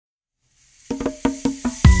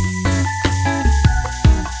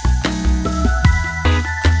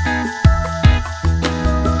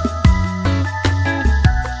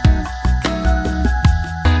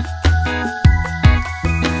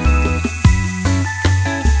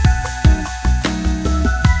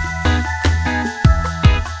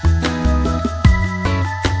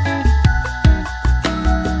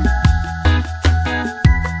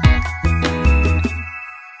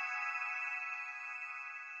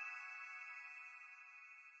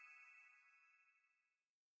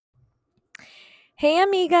Hey,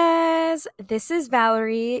 amigas. This is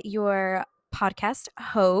Valerie, your podcast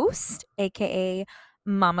host, aka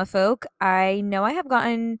Mama Folk. I know I have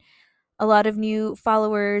gotten a lot of new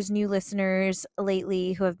followers, new listeners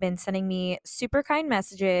lately who have been sending me super kind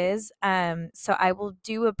messages. So I will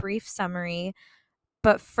do a brief summary.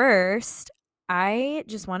 But first, I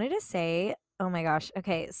just wanted to say, oh my gosh.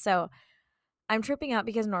 Okay, so I'm tripping out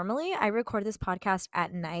because normally I record this podcast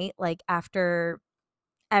at night, like after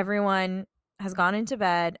everyone has gone into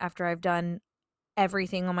bed, after I've done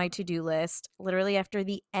everything on my to-do list, literally after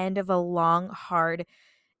the end of a long, hard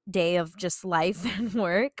day of just life and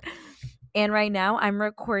work. And right now I'm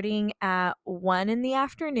recording at 1 in the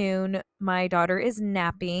afternoon. My daughter is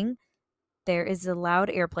napping. There is a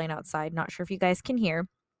loud airplane outside. Not sure if you guys can hear.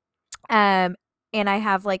 Um, and I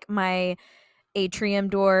have like my atrium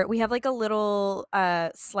door. We have like a little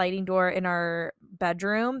sliding door in our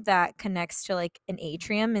bedroom that connects to like an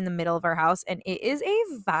atrium in the middle of our house, and it is a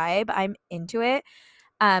vibe. I'm into it.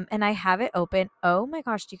 And I have it open. Oh my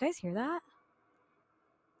gosh, do you guys hear that?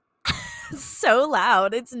 So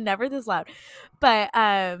loud. It's never this loud. But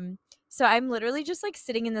so I'm literally just like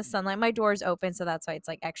sitting in the sunlight. My door's open, so that's why it's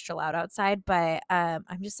like extra loud outside. But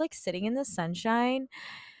I'm just like sitting in the sunshine.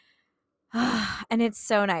 And it's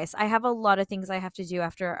so nice. I have a lot of things I have to do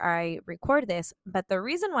after I record this, but the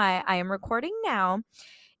reason why I am recording now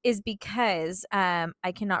is because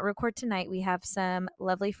I cannot record tonight. We have some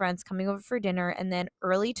lovely friends coming over for dinner, and then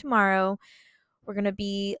early tomorrow we're gonna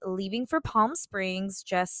be leaving for Palm Springs.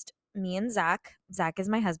 Just me and Zach. Zach is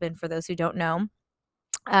my husband. For those who don't know,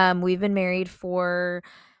 we've been married for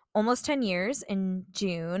almost 10 years in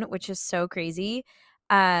June, which is so crazy.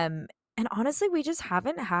 And honestly, we just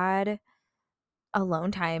haven't had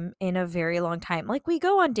alone time in a very long time. Like we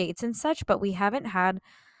go on dates and such, but we haven't had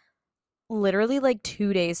literally like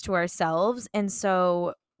 2 days to ourselves. And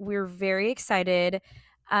so we're very excited.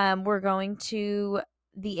 We're going to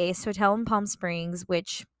the Ace Hotel in Palm Springs,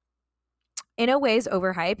 which in a way is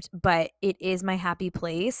overhyped, but it is my happy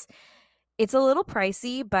place. It's a little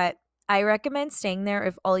pricey, but I recommend staying there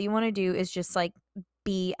if all you want to do is just like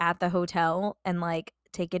be at the hotel and like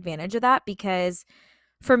take advantage of that because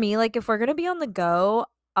for me, like if we're gonna be on the go,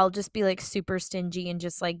 I'll just be like super stingy and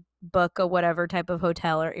just like book a whatever type of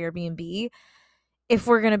hotel or Airbnb if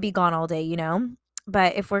we're gonna be gone all day, you know?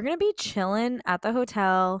 But if we're gonna be chilling at the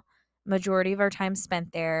hotel, majority of our time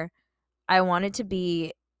spent there, I want it to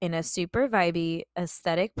be in a super vibey,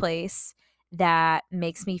 aesthetic place that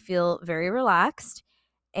makes me feel very relaxed.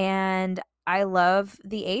 And I love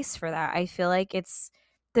the Ace for that. I feel like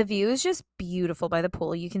the view is just beautiful by the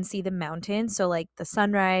pool. You can see the mountains. So, like, the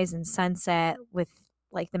sunrise and sunset with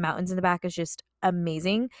like the mountains in the back is just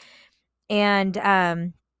amazing. And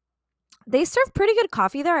they serve pretty good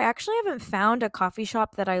coffee there. I actually haven't found a coffee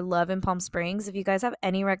shop that I love in Palm Springs. If you guys have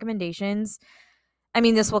any recommendations, I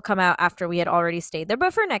mean, this will come out after we had already stayed there,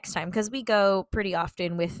 but for next time because we go pretty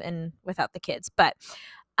often with and without the kids. But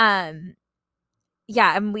um,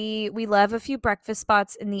 yeah, and we love a few breakfast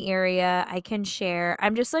spots in the area. I can share.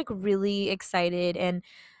 I'm just like really excited, and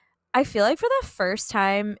I feel like for the first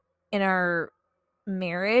time in our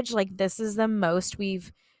marriage, like this is the most we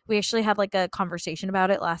actually had like a conversation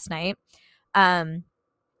about it last night. Um,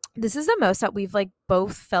 this is the most that we've like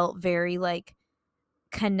both felt very like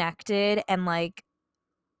connected and like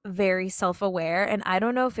very self-aware, and I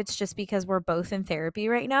don't know if it's just because we're both in therapy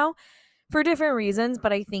right now for different reasons,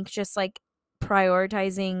 but I think just like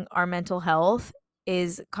prioritizing our mental health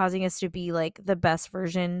is causing us to be like the best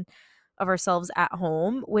version of ourselves at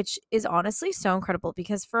home, which is honestly so incredible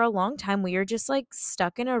because for a long time we were just like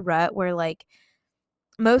stuck in a rut where like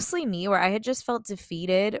mostly me where I had just felt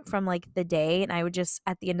defeated from like the day, and I would just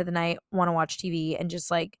at the end of the night want to watch TV and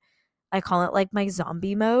just like I call it like my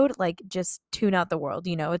zombie mode, like just tune out the world,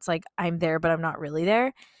 you know? It's like I'm there but I'm not really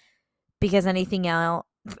there because anything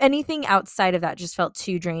outside of that just felt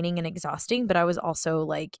too draining and exhausting, but I was also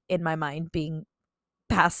like in my mind being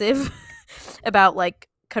passive about like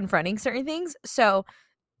confronting certain things. So,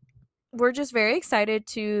 we're just very excited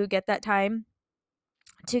to get that time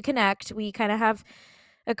to connect. We kind of have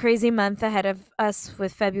a crazy month ahead of us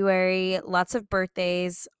with February, lots of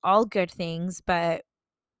birthdays, all good things, but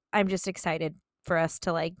I'm just excited for us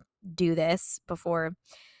to like do this before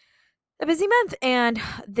a busy month. And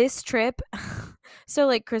this trip, so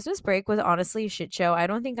like Christmas break was honestly a shit show. I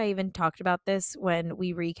don't think I even talked about this when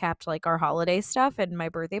we recapped like our holiday stuff and my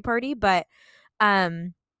birthday party, but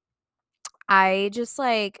um I just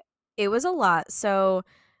like it was a lot. So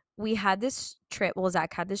we had this trip, well,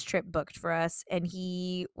 Zach had this trip booked for us and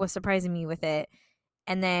he was surprising me with it.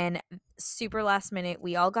 And then super last minute,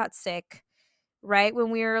 we all got sick. right when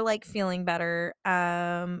we were like feeling better,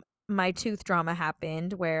 my tooth drama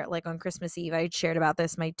happened where like on Christmas Eve I shared about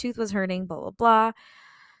this. My tooth was hurting, blah blah blah.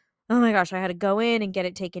 Oh my gosh, I had to go in and get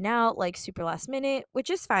it taken out like super last minute, which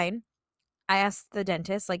is fine. I asked the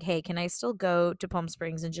dentist, like, hey, can I still go to Palm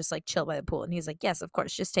Springs and just like chill by the pool? And he's like, yes, of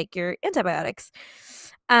course, just take your antibiotics.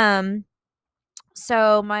 Um,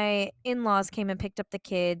 so my in-laws came and picked up the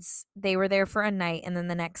kids. They were there for a night, and then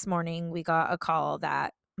the next morning we got a call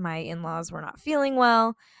that my in-laws were not feeling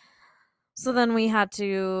well. So then we had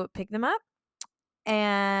to pick them up.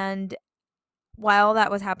 And while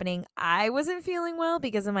that was happening, I wasn't feeling well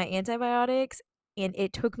because of my antibiotics, and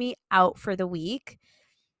it took me out for the week.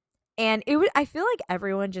 And I feel like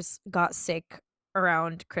everyone just got sick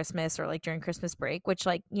around Christmas or like during Christmas break, which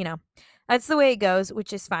like, that's the way it goes,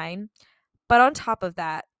 which is fine. But on top of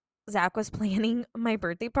that, Zach was planning my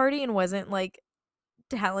birthday party and wasn't like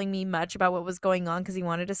telling me much about what was going on because he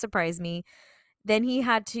wanted to surprise me. Then he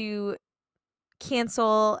had to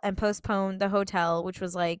cancel and postpone the hotel, which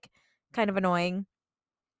was like kind of annoying.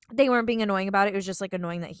 They weren't being annoying about it. It was just like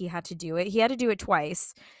annoying that he had to do it. He had to do it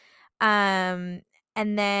twice. Um,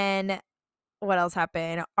 and then what else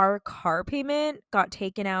happened? Our car payment got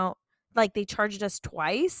taken out. Like they charged us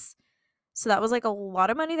twice. So that was like a lot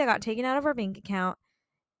of money that got taken out of our bank account.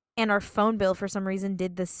 And our phone bill for some reason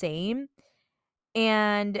did the same.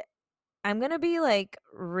 And I'm going to be like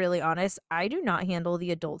really honest. I do not handle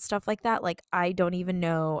the adult stuff like that. Like I don't even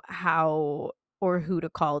know how or who to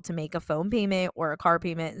call to make a phone payment or a car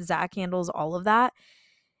payment. Zach handles all of that.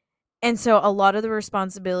 And so a lot of the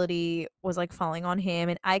responsibility was like falling on him,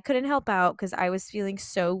 and I couldn't help out because I was feeling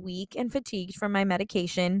so weak and fatigued from my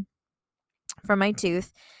medication from my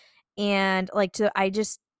tooth. And like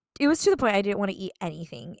it was to the point I didn't want to eat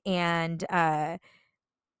anything. And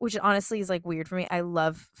which honestly is like weird for me. I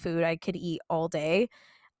love food. I could eat all day.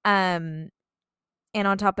 Um and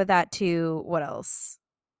on top of that too, what else?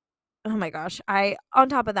 Oh my gosh. I On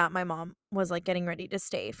top of that, my mom was like getting ready to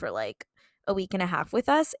stay for like a week and a half with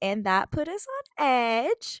us, and that put us on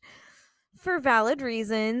edge for valid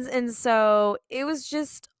reasons. And so it was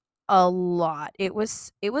just a lot. It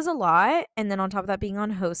was a lot. And then on top of that, being on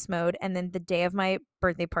host mode, and then the day of my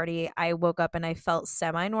birthday party, I woke up and I felt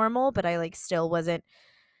semi normal, but I like still wasn't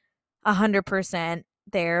 100%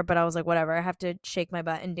 there. But I was like, whatever, I have to shake my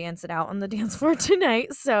butt and dance it out on the dance floor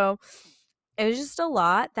tonight. So it was just a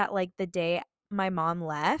lot that like the day my mom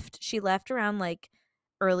left, she left around like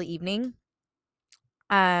early evening.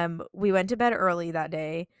 We went to bed early that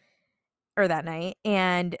day or that night,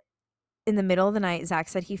 and in the middle of the night, Zach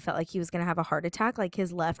said he felt like he was gonna have a heart attack. Like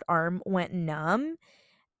his left arm went numb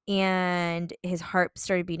and his heart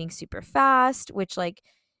started beating super fast, which like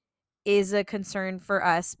is a concern for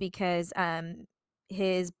us because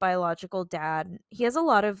his biological dad, he has a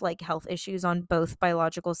lot of like health issues on both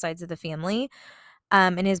biological sides of the family.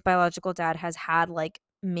 And his biological dad has had like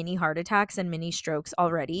mini heart attacks and mini strokes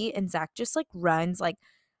already. And Zach just like runs like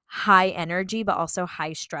high energy, but also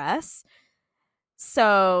high stress.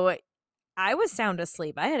 So I was sound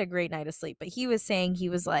asleep. I had a great night of sleep, but he was saying he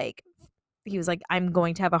was like, I'm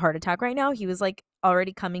going to have a heart attack right now. He was like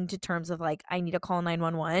already coming to terms of like, I need to call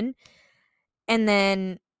 911. And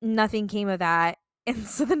then nothing came of that. And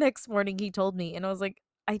so the next morning he told me, and I was like,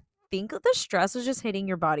 I think the stress was just hitting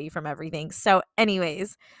your body from everything. So,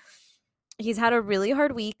 anyways, he's had a really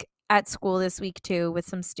hard week at school this week too with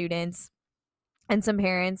some students and some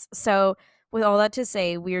parents. So, with all that to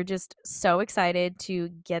say, we're just so excited to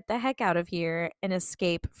get the heck out of here and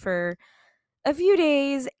escape for a few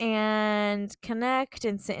days and connect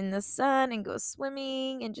and sit in the sun and go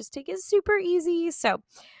swimming and just take it super easy. So,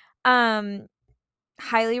 um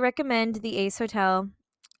highly recommend the Ace Hotel.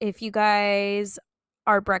 If you guys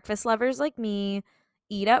are breakfast lovers like me,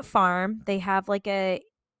 eat at Farm. They have like I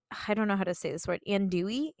don't know how to say this word,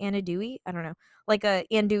 andouille, I don't know, like a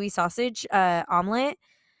andouille sausage omelet.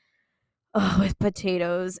 Oh, with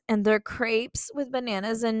potatoes, and their crepes with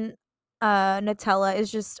bananas and Nutella is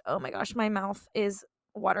just, oh my gosh, my mouth is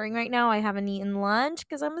watering right now. I haven't eaten lunch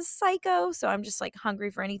because I'm a psycho, so I'm just like hungry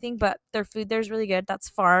for anything. But their food there is really good. That's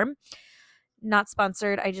Farm, not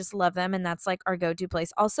sponsored. I just love them, and that's like our go-to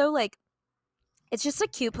place. Also, like it's just a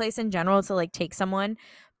cute place in general to like take someone.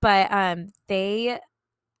 But they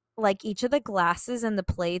like each of the glasses and the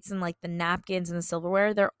plates and like the napkins and the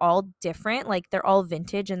silverware, they're all different. Like they're all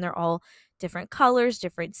vintage and they're all different colors,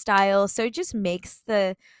 different styles. So it just makes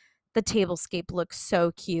the tablescape look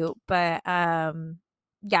so cute. But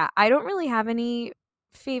yeah, I don't really have any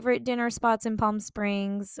favorite dinner spots in Palm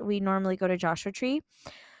Springs. We normally go to Joshua Tree.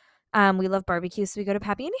 We love barbecue, so we go to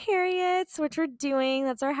Pappy and Harriet's, which we're doing.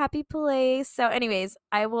 That's our happy place. So, anyways,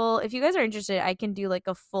 I will, if you guys are interested, I can do like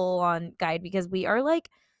a full on guide because we are like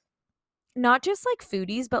not just like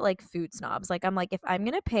foodies, but like food snobs. Like, I'm like, if I'm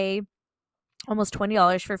gonna pay almost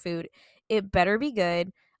 $20 for food, it better be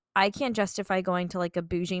good. I can't justify going to like a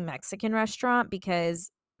bougie Mexican restaurant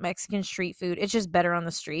because Mexican street food, it's just better on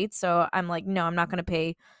the street. So I'm like, no, I'm not gonna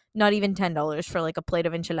pay not even $10 for like a plate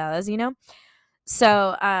of enchiladas, you know?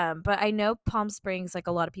 So, but I know Palm Springs, like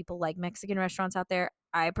a lot of people like Mexican restaurants out there.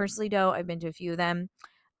 I personally don't. I've been to a few of them.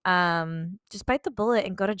 Just bite the bullet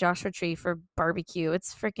and go to Joshua Tree for barbecue.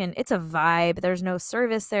 It's a vibe. There's no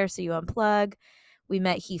service there, so you unplug. We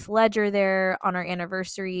met Heath Ledger there on our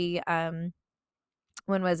anniversary. When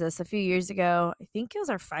was this? A few years ago. I think it was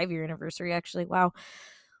our 5-year anniversary, actually. Wow.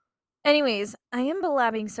 Anyways, I am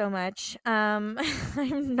blabbing so much. I'm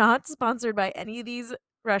not sponsored by any of these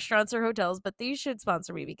restaurants or hotels, but these should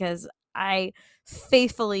sponsor me because I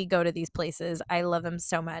faithfully go to these places. I love them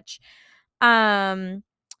so much. Um,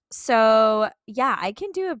 so yeah, I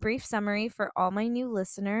can do a brief summary for all my new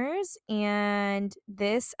listeners, and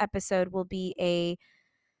this episode will be a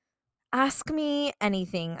ask me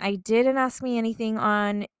anything. I did an ask me anything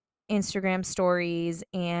on Instagram stories,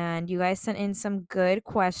 and you guys sent in some good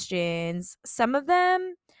questions. Some of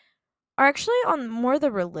them are actually on more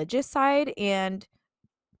the religious side, and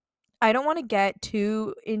I don't want to get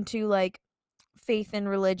too into like faith and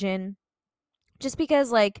religion just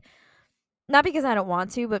because like not because I don't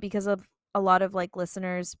want to, but because of a lot of like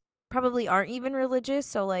listeners probably aren't even religious,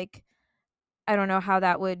 so like I don't know how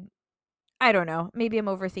that would, I don't know. Maybe I'm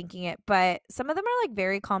overthinking it, but some of them are like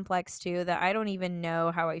very complex too that I don't even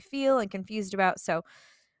know how I feel and confused about. So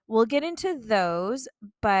we'll get into those,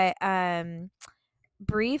 but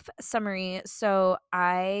brief summary. So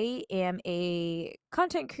I am a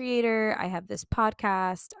content creator. I have this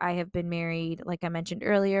podcast. I have been married, like I mentioned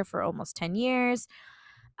earlier, for almost 10 years.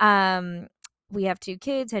 Um we have 2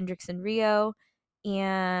 kids, Hendrix and Rio,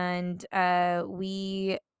 and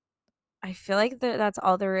we I feel like that's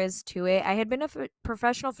all there is to it. I had been a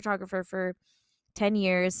professional photographer for 10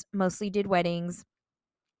 years, mostly did weddings,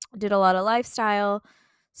 did a lot of lifestyle,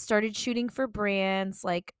 started shooting for brands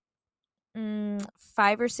like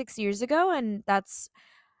 5 or 6 years ago. And that's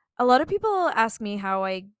a lot of people ask me how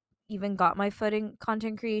I even got my foot in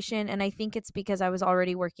content creation. And I think it's because I was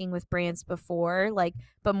already working with brands before, like,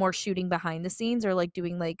 but more shooting behind the scenes or like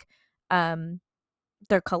doing like, um,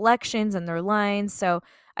 their collections and their lines. So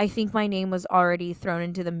I think my name was already thrown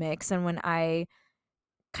into the mix. And when I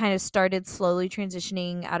kind of started slowly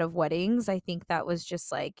transitioning out of weddings, I think that was just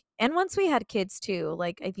like, and once we had kids too,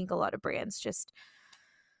 like I think a lot of brands just,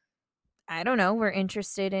 I don't know, were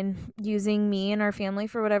interested in using me and our family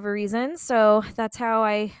for whatever reason. So that's how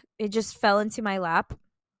it just fell into my lap.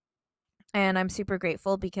 And I'm super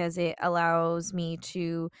grateful because it allows me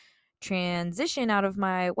to transition out of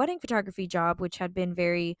my wedding photography job, which had been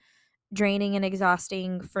very draining and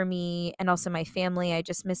exhausting for me and also my family. I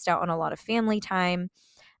just missed out on a lot of family time.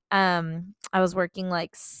 I was working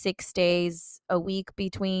like 6 days a week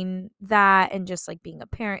between that and just like being a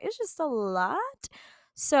parent. It's just a lot.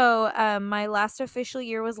 So, my last official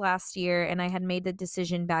year was last year, and I had made the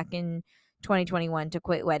decision back in 2021 to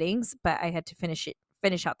quit weddings, but I had to finish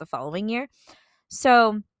out the following year.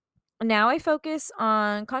 So, now I focus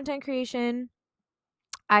on content creation.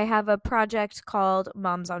 I have a project called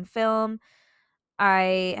Moms on Film.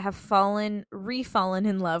 I have refallen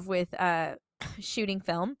in love with shooting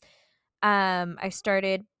film. I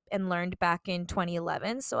started and learned back in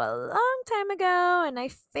 2011, so a long time ago, and I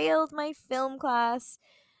failed my film class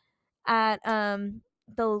at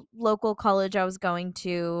the local college I was going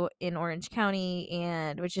to in Orange County,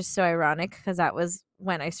 and which is so ironic because that was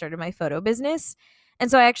when I started my photo business. And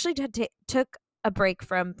so I actually took a break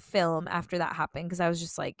from film after that happened because I was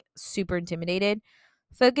just like super intimidated.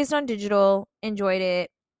 Focused on digital, enjoyed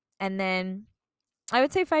it, and then I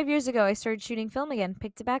would say 5 years ago I started shooting film again,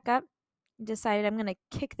 picked it back up, decided I'm gonna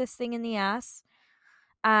kick this thing in the ass.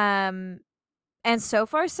 Um, and so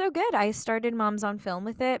far so good. I started Moms on Film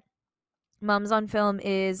with it. Moms on Film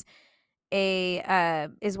is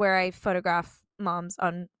where I photograph moms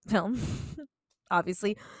on film,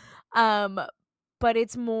 obviously. Um, but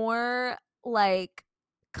it's more like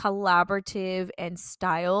collaborative and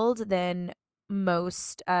styled than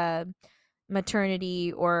most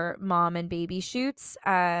maternity or mom and baby shoots.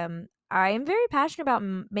 I am very passionate about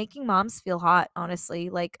making moms feel hot, honestly.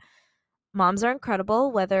 Like, moms are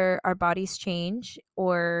incredible, whether our bodies change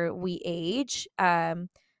or we age.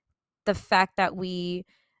 The fact that I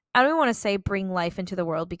don't want to say bring life into the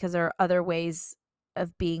world because there are other ways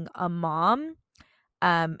of being a mom.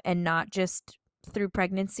 and not just through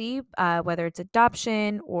pregnancy, whether it's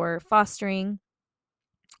adoption or fostering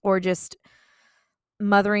or just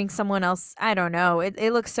mothering someone else. I don't know.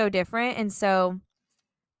 It looks so different. And so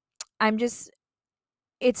I'm just,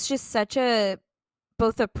 it's just such a,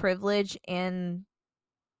 both a privilege and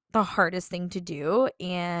the hardest thing to do.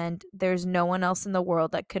 And there's no one else in the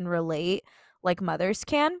world that can relate like mothers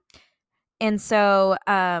can. And so,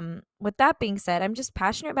 with that being said, I'm just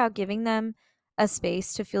passionate about giving them a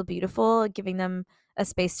space to feel beautiful, giving them a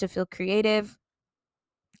space to feel creative.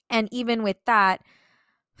 And even with that,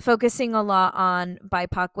 focusing a lot on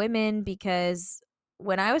BIPOC women, because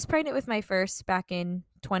when I was pregnant with my first back in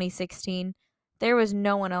 2016, there was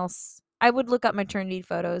no one else. I would look up maternity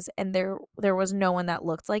photos and there was no one that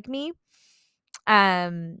looked like me.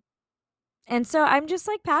 Um and so I'm just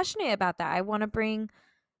like passionate about that. I want to bring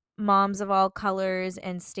moms of all colors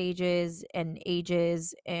and stages and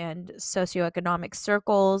ages and socioeconomic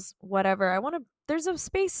circles, whatever. I want to, there's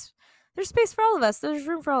space for all of us. There's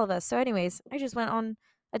room for all of us. So anyways, I just went on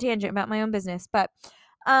a tangent about my own business, but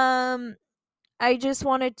um I just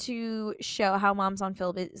wanted to show how Moms on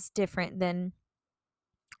Film is different than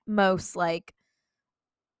most like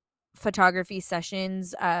photography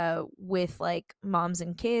sessions with like moms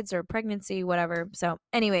and kids or pregnancy, whatever. So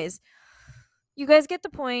anyways, you guys get the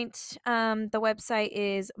point. The website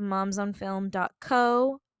is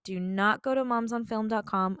momsonfilm.co. Do not go to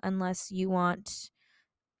momsonfilm.com unless you want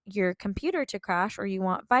your computer to crash or you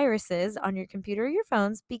want viruses on your computer or your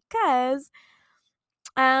phones, because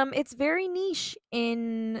it's very niche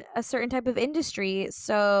in a certain type of industry.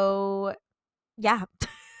 So yeah.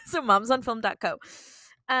 So momsonfilm.co.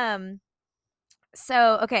 Um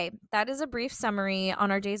so, okay, that is a brief summary.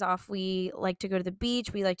 On our days off, we like to go to the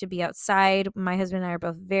beach. We like to be outside. My husband and I are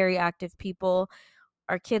both very active people.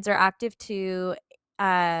 Our kids are active too.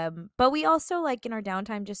 But we also like in our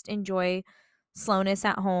downtime just enjoy slowness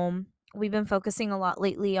at home. We've been focusing a lot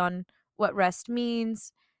lately on what rest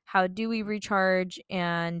means, how do we recharge,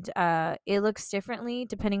 and it looks differently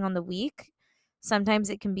depending on the week. Sometimes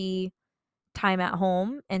it can be time at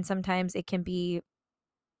home, and sometimes it can be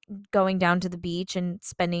going down to the beach and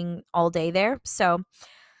spending all day there. So,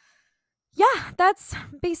 yeah, that's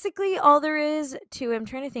basically all there is to it. I'm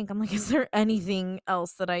trying to think. I'm like, is there anything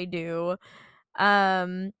else that I do?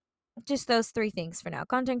 Um, just those three things for now: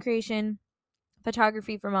 content creation,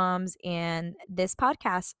 photography for moms, and this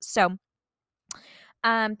podcast. So,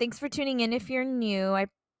 thanks for tuning in. If you're new, I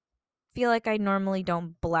feel like I normally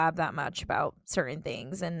don't blab that much about certain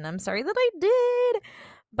things, and I'm sorry that I did,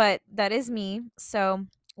 but that is me. So,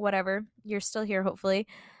 whatever. You're still here, hopefully.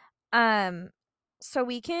 Um, so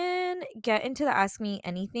we can get into the ask me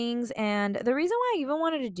anythings. And the reason why I even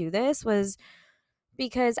wanted to do this was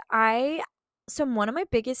because one of my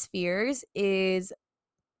biggest fears is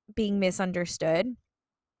being misunderstood.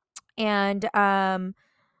 And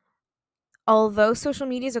although social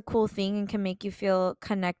media is a cool thing and can make you feel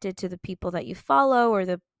connected to the people that you follow or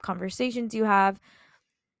the conversations you have,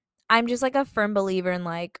 I'm just like a firm believer in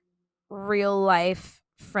like real life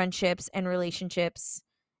friendships and relationships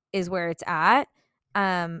is where it's at.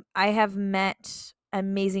 I have met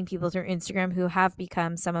amazing people through Instagram who have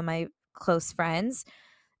become some of my close friends.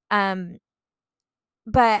 Um,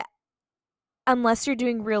 but unless you're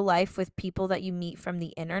doing real life with people that you meet from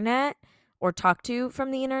the internet or talk to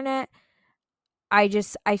from the internet, I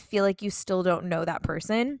feel like you still don't know that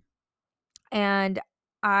person. And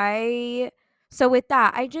I so with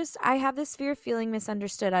that, I have this fear of feeling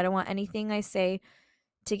misunderstood. I don't want anything I say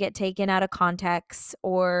to get taken out of context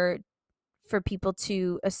or for people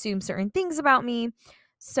to assume certain things about me.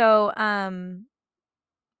 So,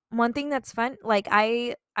 one thing that's fun, like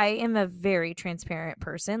I am a very transparent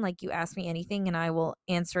person. Like you ask me anything and I will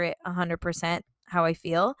answer it 100% how I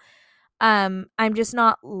feel. I'm just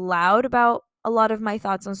not loud about a lot of my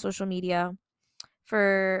thoughts on social media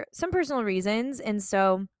for some personal reasons. And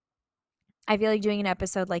so I feel like doing an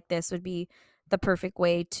episode like this would be the perfect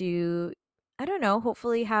way to, I don't know,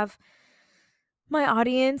 hopefully have my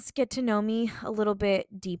audience get to know me a little bit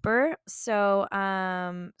deeper. So,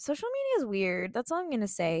 social media is weird. That's all I'm going to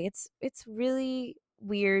say. It's really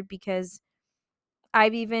weird because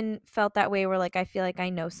I've even felt that way where like I feel like I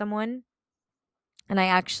know someone and I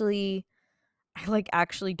like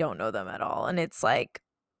actually don't know them at all. And it's like,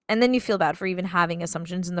 and then you feel bad for even having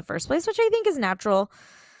assumptions in the first place, which I think is natural.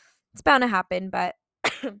 It's bound to happen, but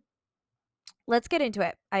let's get into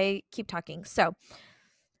it. I keep talking. So,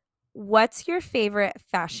 what's your favorite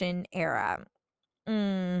fashion era?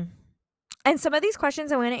 Mm. And some of these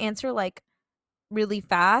questions I'm going to answer like really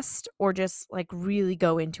fast or just like really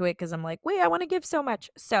go into it because I'm like, wait, I want to give so much.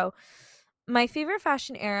 So, My favorite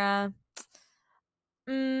fashion era,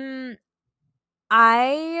 mm,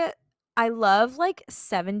 I I love like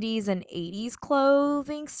 70s and 80s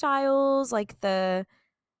clothing styles, like the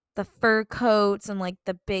fur coats and like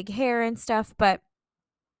the big hair and stuff, but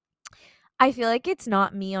I feel like it's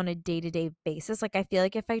not me on a day-to-day basis. Like I feel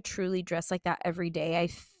like if I truly dress like that every day,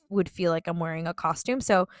 would feel like I'm wearing a costume.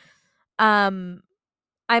 So, um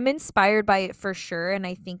I'm inspired by it for sure, and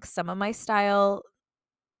I think some of my style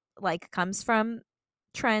like comes from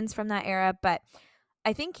trends from that era, but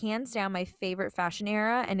I think hands down my favorite fashion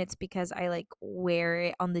era, and it's because I like wear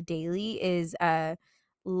it on the daily, is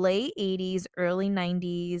late 80s, early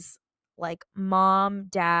 90s, like mom,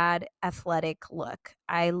 dad, athletic look.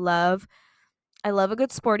 I love a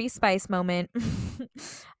good sporty spice moment.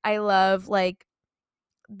 I love like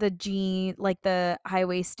the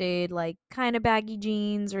high-waisted, like kind of baggy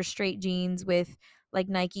jeans or straight jeans with like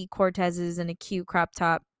Nike Cortezes and a cute crop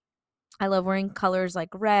top. I love wearing colors like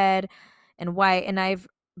red and white, and I've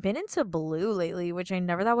been into blue lately, which I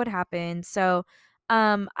never thought would happen. So,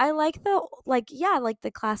 I like like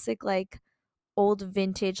the classic like old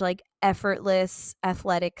vintage like effortless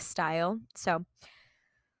athletic style. So,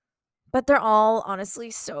 but they're all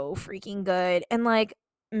honestly so freaking good. And like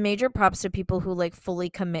major props to people who like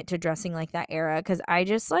fully commit to dressing like that era, cuz I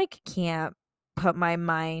just like can't put my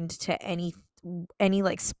mind to any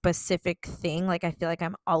like specific thing. Like I feel like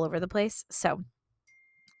I'm all over the place. So,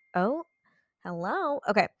 oh, hello.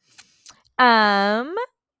 Okay. Um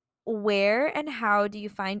where and how do you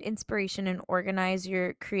find inspiration and organize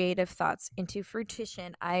your creative thoughts into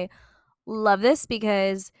fruition? I love this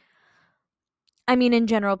because I mean, in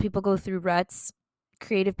general, people go through ruts.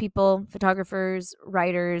 Creative people, photographers,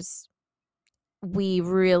 writers, we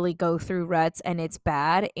really go through ruts and it's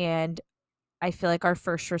bad. And I feel like our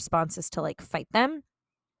first response is to like fight them.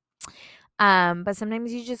 But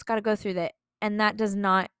sometimes you just got to go through that. And that's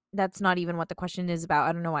not even what the question is about.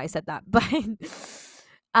 I don't know why I said that. But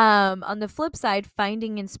on the flip side,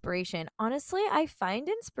 finding inspiration. Honestly, I find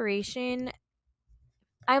inspiration,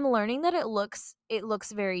 I'm learning that it looks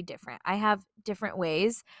very different. I have different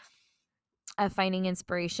ways of finding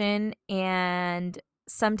inspiration, and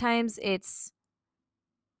sometimes it's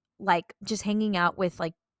like just hanging out with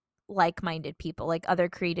like-minded people, like other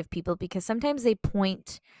creative people, because sometimes they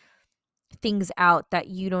point things out that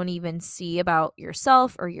you don't even see about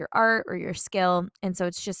yourself or your art or your skill, and so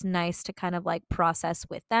it's just nice to kind of like process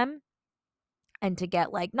with them and to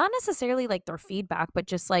get like not necessarily like their feedback, but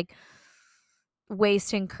just like ways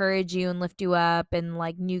to encourage you and lift you up and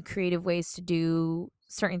like new creative ways to do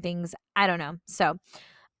certain things. I don't know. So,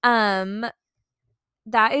 um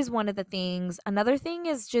that is one of the things. Another thing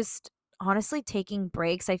is just honestly taking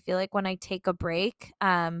breaks. I feel like when I take a break,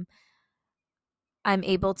 I'm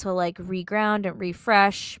able to like reground and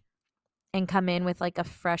refresh and come in with like a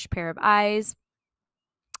fresh pair of eyes.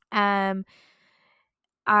 Um,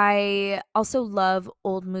 I also love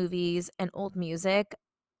old movies and old music.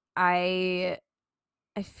 I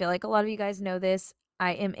I feel like a lot of you guys know this.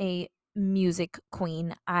 I am a music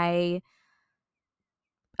queen. I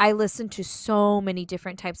listen to so many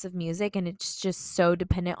different types of music, and it's just so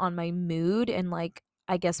dependent on my mood and like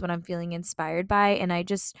I guess what I'm feeling inspired by, and I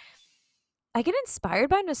get inspired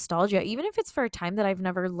by nostalgia even if it's for a time that I've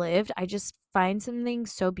never lived. I just find something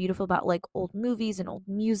so beautiful about like old movies and old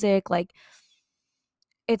music. Like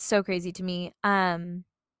it's so crazy to me. And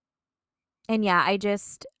yeah,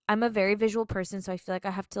 I'm a very visual person, so I feel like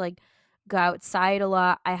I have to like go outside a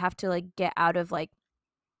lot. I have to like get out of like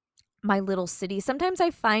my little city. Sometimes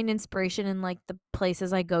I find inspiration in like the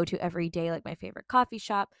places I go to every day, like my favorite coffee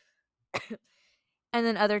shop. And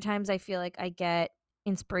then other times I feel like I get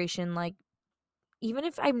inspiration like even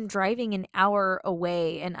if I'm driving an hour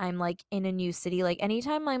away and I'm like in a new city, like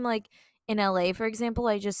anytime I'm like in LA, for example,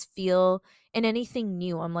 I just feel in anything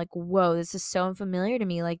new, I'm like, whoa, this is so unfamiliar to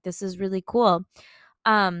me. Like this is really cool.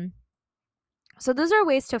 Um, so those are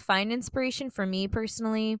ways to find inspiration for me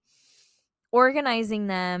personally. Organizing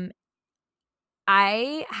them,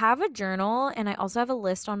 I have a journal and I also have a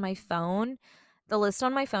list on my phone. The list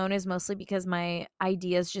on my phone is mostly because my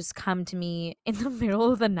ideas just come to me in the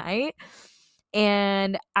middle of the night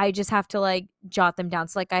and I just have to like jot them down.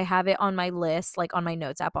 So like I have it on my list, like on my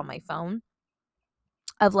notes app on my phone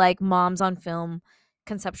of like moms on film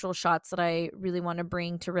conceptual shots that I really want to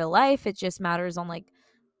bring to real life. It just matters on like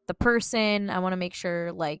the person. I want to make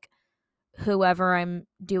sure like whoever I'm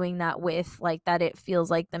doing that with, like that it feels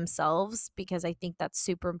like themselves, because I think that's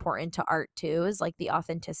super important to art too, is like the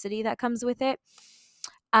authenticity that comes with it.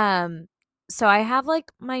 Um so I have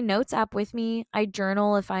like my notes app with me. I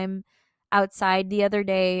journal if I'm outside. The other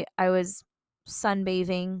day I was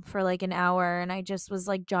sunbathing for like an hour, and I just was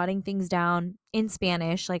like jotting things down in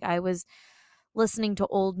Spanish. Like I was listening to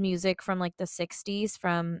old music from like the 60s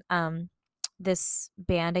from this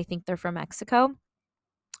band. I think they're from Mexico.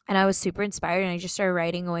 And I was super inspired and I just started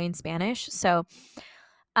writing away in Spanish. So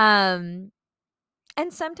um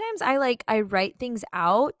and sometimes I write things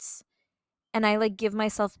out and I like give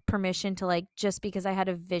myself permission to like, just because I had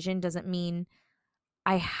a vision doesn't mean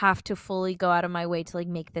I have to fully go out of my way to like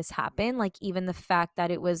make this happen. Like even the fact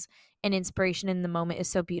that it was an inspiration in the moment is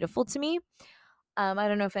so beautiful to me. I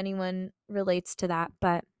don't know if anyone relates to that,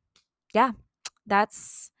 but yeah,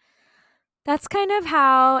 that's that's kind of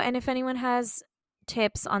how. And if anyone has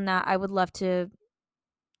tips on that, I would love to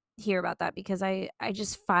hear about that, because I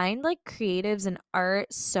just find like creatives and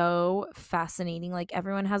art so fascinating. Like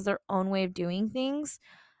everyone has their own way of doing things.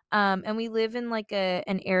 And we live in like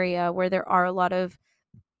an area where there are a lot of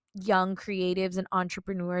young creatives and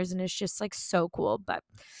entrepreneurs, and it's just like so cool. But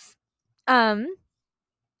um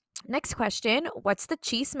next question, what's the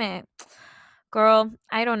chisme? Girl,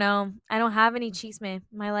 I don't know. I don't have any chisme.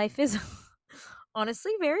 My life is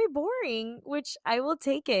honestly very boring, which I will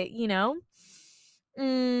take it, you know?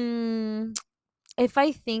 Mm, if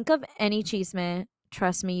I think of any chisme,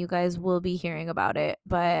 trust me, you guys will be hearing about it.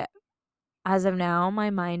 But as of now,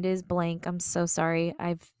 my mind is blank. I'm so sorry.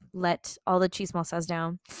 I've let all the chismosas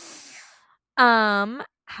down. How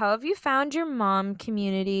have you found your mom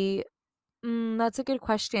community? That's a good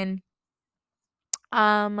question.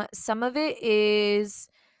 Some of it is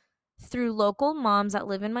through local moms that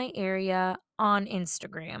live in my area on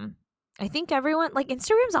Instagram. I think everyone, like,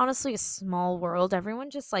 Instagram's honestly a small world. Everyone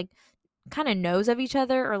just like kind of knows of each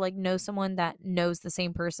other, or like knows someone that knows the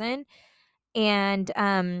same person. And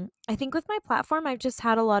I think with my platform I've just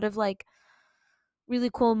had a lot of like really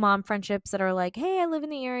cool mom friendships that are like, "Hey, I live in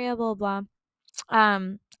the area, blah blah."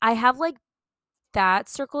 I have like that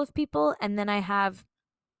circle of people, and then I have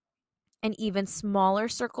an even smaller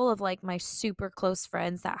circle of like my super close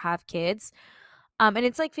friends that have kids. And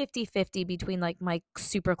it's like 50-50 between like my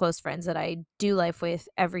super close friends that I do life with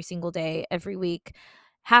every single day, every week.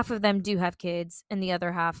 Half of them do have kids and the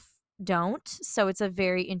other half don't. So it's a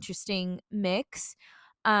very interesting mix.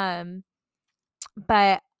 Um,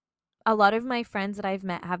 but a lot of my friends that I've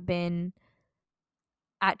met have been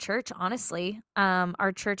at church, honestly.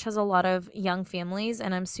 Our church has a lot of young families,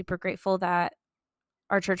 and I'm super grateful that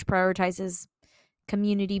our church prioritizes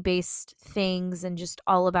community based things and just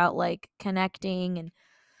all about like connecting and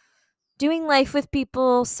doing life with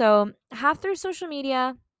people. So half through social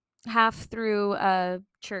media, half through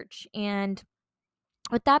church. And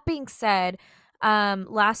with that being said,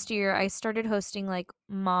 last year I started hosting like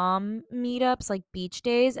mom meetups, like beach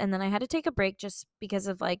days, and then I had to take a break just because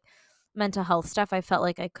of like mental health stuff. I felt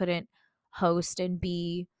like I couldn't host and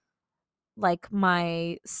be like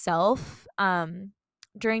myself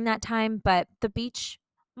during that time. But the beach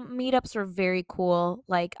meetups were very cool.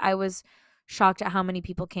 Like I was shocked at how many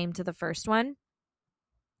people came to the first one.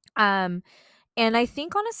 um and I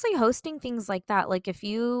think honestly hosting things like that, like if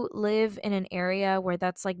you live in an area where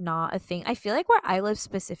that's like not a thing, I feel like where I live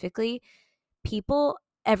specifically, people,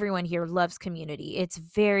 everyone here loves community. It's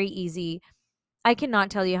very easy. I cannot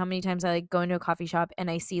tell you how many times I like go into a coffee shop and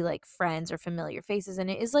I see like friends or familiar faces, and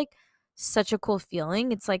it is like such a cool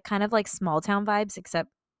feeling. It's like kind of like small town vibes, except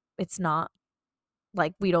it's not,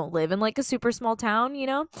 like we don't live in like a super small town, you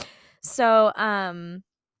know? So,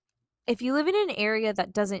 if you live in an area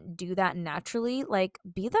that doesn't do that naturally, like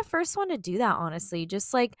be the first one to do that, honestly.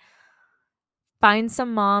 Just like find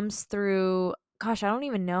some moms through, gosh, I don't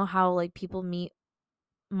even know how like people meet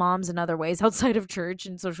moms in other ways outside of church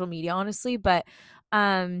and social media, honestly, but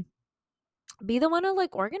um be the one to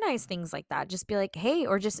like organize things like that. Just be like, hey,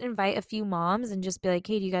 or just invite a few moms and just be like,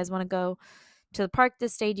 hey, do you guys want to go to the park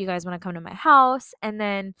this day? Do you guys want to come to my house? And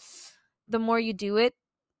then the more you do it,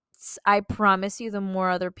 I promise you, the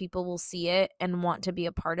more other people will see it and want to be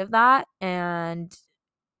a part of that. And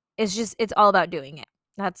it's all about doing it.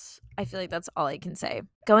 I feel like that's all I can say.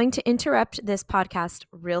 Going to interrupt this podcast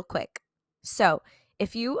real quick. So,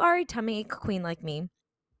 if you are a tummy ache queen like me,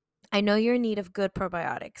 I know you're in need of good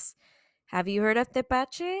probiotics. Have you heard of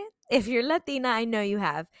tepache? If you're Latina, I know you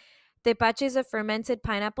have. Tepache is a fermented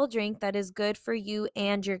pineapple drink that is good for you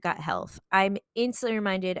and your gut health. I'm instantly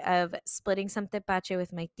reminded of splitting some tepache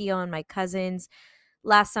with my tío and my cousins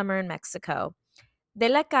last summer in Mexico. De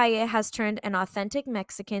la Calle has turned an authentic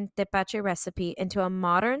Mexican tepache recipe into a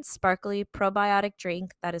modern, sparkly probiotic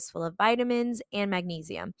drink that is full of vitamins and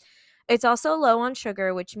magnesium. It's also low on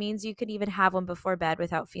sugar, which means you could even have one before bed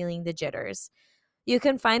without feeling the jitters. You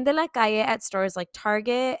can find De La Calle at stores like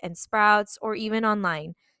Target and Sprouts, or even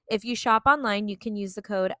online. If you shop online, you can use the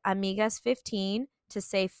code amigas15 to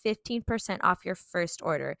save 15% off your first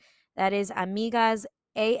order. That is amigas,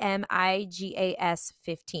 AMIGAS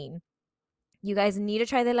 15. You guys need to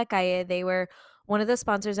try the La Calle. They were one of the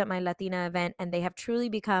sponsors at my Latina event, and they have truly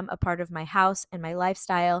become a part of my house and my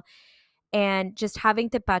lifestyle. And just having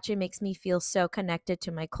tepache makes me feel so connected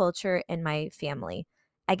to my culture and my family.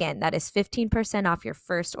 Again, that is 15% off your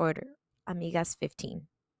first order. Amigas 15.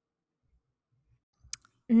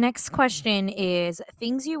 Next question is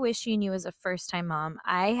things you wish you knew as a first time mom.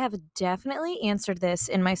 I have definitely answered this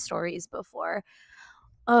in my stories before.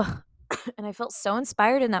 Ugh. And I felt so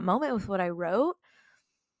inspired in that moment with what I wrote.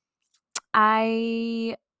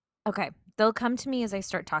 Okay, they'll come to me as I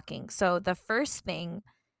start talking. So the first thing,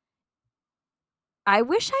 I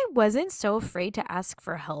wish I wasn't so afraid to ask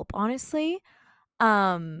for help, honestly.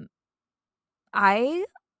 Um, I,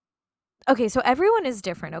 okay, so everyone is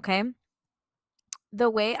different, okay? The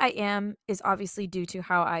way I am is obviously due to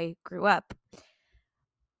how I grew up.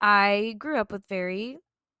 I grew up with very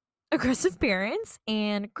aggressive parents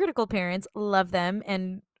and critical parents. Love them,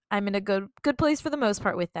 and I'm in a good place for the most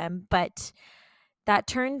part with them, but that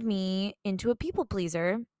turned me into a people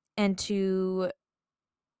pleaser and to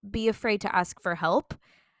be afraid to ask for help.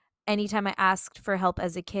 Anytime I asked for help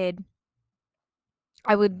as a kid,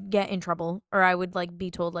 I would get in trouble or I would like be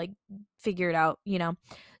told like figure it out, you know.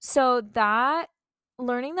 So that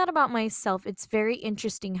learning that about myself, it's very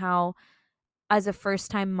interesting how as a first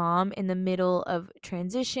time mom in the middle of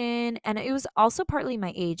transition, and it was also partly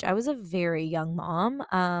my age. I was a very young mom.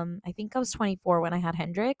 I think I was 24 when I had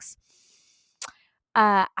Hendrix.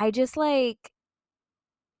 I just like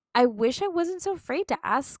I wish I wasn't so afraid to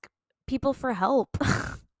ask people for help.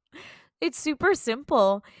 It's super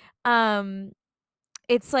simple. Um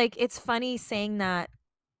it's like it's funny saying that.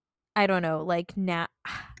 I don't know, like now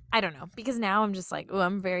I don't know, because now I'm just like, oh,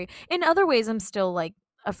 I'm very in other ways I'm still like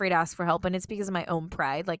afraid to ask for help, and it's because of my own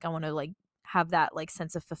pride. Like I want to like have that like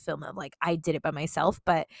sense of fulfillment of like I did it by myself,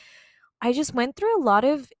 but I just went through a lot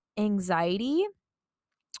of anxiety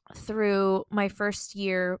through my first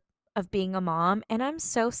year of being a mom, and I'm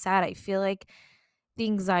so sad. I feel like the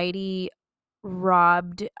anxiety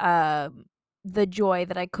robbed the joy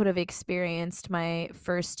that I could have experienced my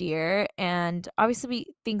first year. And obviously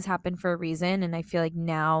things happen for a reason, and I feel like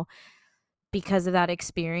now because of that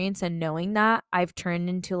experience and knowing that, I've turned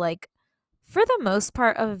into like for the most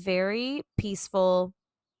part a very peaceful,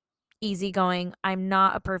 easygoing. I'm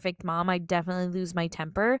not a perfect mom. I definitely lose my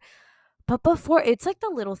temper, but before, it's like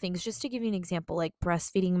the little things. Just to give you an example, like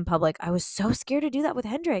breastfeeding in public, I was so scared to do that with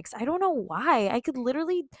Hendrix. I don't know why. I could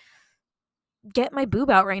literally get my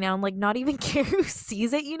boob out right now and like not even care who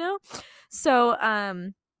sees it, you know? So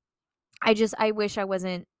I wish I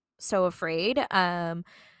wasn't so afraid.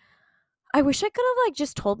 I wish I could have like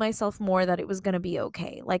just told myself more that it was going to be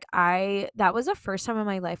okay. Like that was the first time in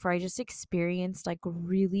my life where I just experienced like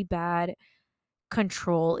really bad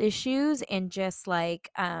control issues and just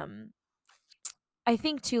like I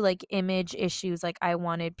think too like image issues. Like I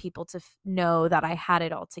wanted people to know that I had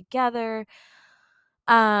it all together.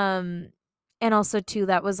 Um and also too,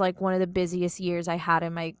 that was like one of the busiest years I had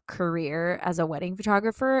in my career as a wedding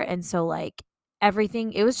photographer, and so like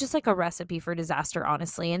everything, it was just like a recipe for disaster,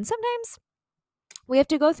 honestly. And sometimes we have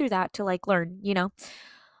to go through that to like learn, you know.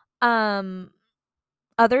 Um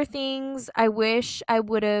Other things, I wish I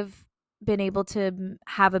would have been able to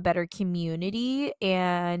have a better community.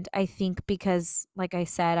 And I think because, like I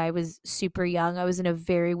said, I was super young, I was in a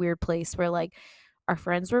very weird place where like our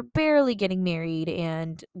friends were barely getting married,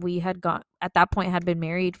 and we had got at that point had been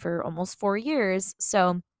married for almost 4 years.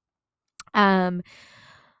 So, um,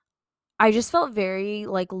 I just felt very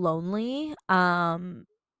like lonely. And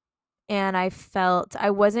I felt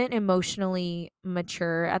I wasn't emotionally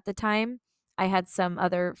mature at the time. I had some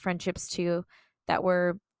other friendships too that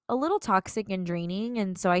were a little toxic and draining,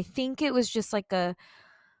 and so I think it was just like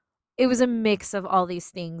it was a mix of all these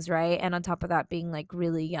things, right? And on top of that being like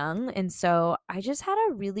really young, and so I just had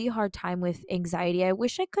a really hard time with anxiety. I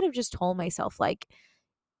wish I could have just told myself like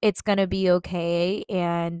it's going to be okay,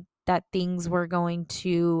 and that things were going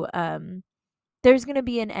to there's going to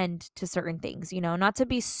be an end to certain things, you know, not to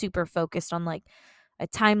be super focused on like a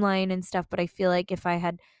timeline and stuff, but I feel like if I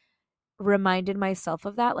had reminded myself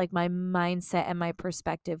of that, like my mindset and my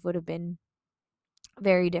perspective would have been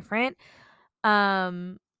very different.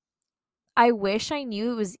 Um I wish I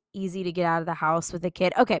knew it was easy to get out of the house with a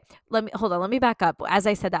kid. Okay, let me back up. As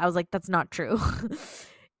I said that, I was like that's not true.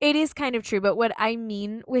 It is kind of true, but what I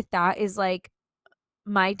mean with that is like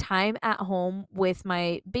my time at home with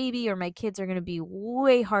my baby or my kids are going to be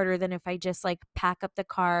way harder than if I just like pack up the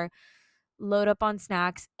car, load up on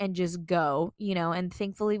snacks and just go, and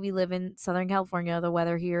thankfully we live in Southern California. The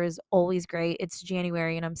weather here is always great. It's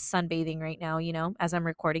January and I'm sunbathing right now, as I'm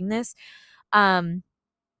recording this. Um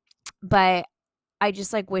but I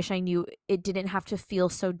just like wish I knew it didn't have to feel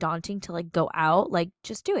so daunting to like go out. Like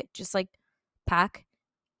just do it. Just like pack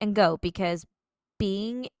and go, because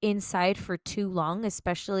being inside for too long,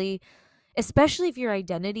 especially if your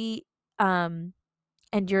identity and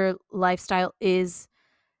your lifestyle is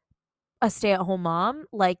a stay-at-home mom,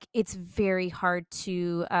 like it's very hard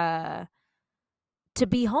to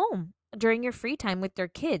be home during your free time with their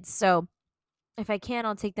kids. So if I can,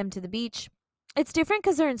 I'll take them to the beach. It's different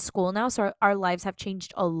because they're in school now, so our lives have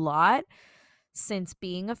changed a lot since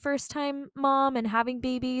being a first time mom and having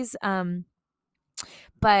babies.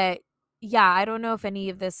 But yeah, I don't know if any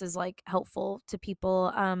of this is like helpful to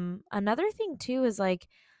people. Another thing too is like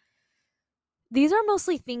these are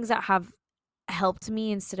mostly things that have helped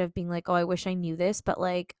me instead of being like, oh, I wish I knew this, but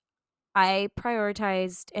like I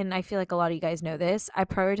prioritized, and I feel like a lot of you guys know this, I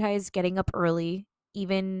prioritized getting up early,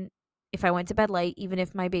 even if I went to bed late, even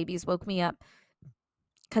if my babies woke me up.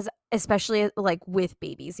 Because especially like with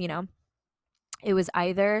babies, it was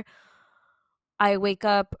either I wake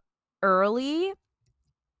up early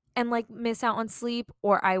and like miss out on sleep,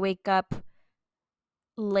 or I wake up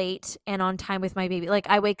late and on time with my baby. Like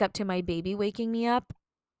I wake up to my baby waking me up,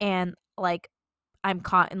 and like I'm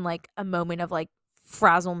caught in like a moment of like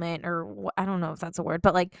frazzlement, or I don't know if that's a word,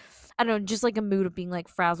 but like I don't know, just like a mood of being like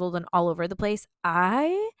frazzled and all over the place.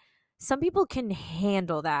 Some people can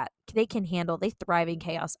handle that. They thrive in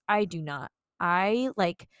chaos. I do not. I'm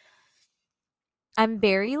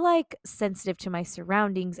very like sensitive to my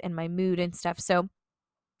surroundings and my mood and stuff. So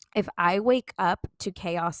if I wake up to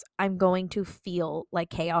chaos, I'm going to feel like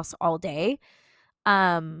chaos all day.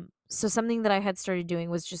 So something that I had started doing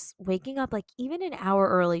was just waking up like even an hour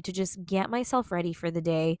early to just get myself ready for the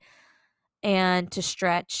day and to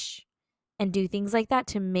stretch and do things like that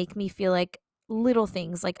to make me feel like little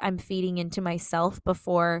things like I'm feeding into myself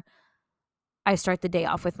before I start the day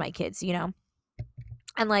off with my kids.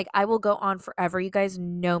 And like I will go on forever. You guys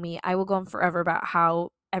know me. I will go on forever about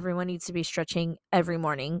how everyone needs to be stretching every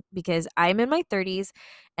morning because I'm in my 30s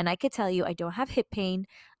and I could tell you I don't have hip pain.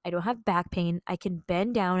 I don't have back pain. I can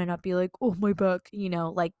bend down and not be like, oh, my back,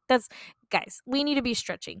 like that's, guys, we need to be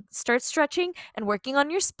stretching. Start stretching and working on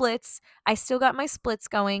your splits. I still got my splits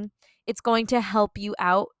going. It's going to help you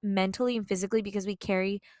out mentally and physically because we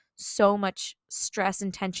carry so much stress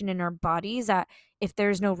and tension in our bodies that if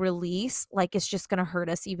there's no release, like it's just going to hurt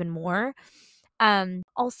us even more.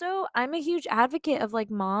 Also, I'm a huge advocate of like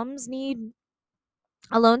moms need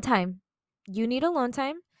alone time. You need alone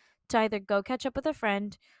time to either go catch up with a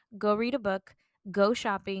friend, go read a book, go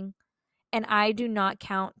shopping, and I do not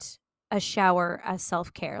count a shower as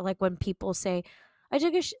self-care. Like when people say, I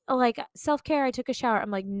took like self-care, I took a shower. I'm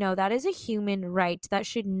like, no, that is a human right. That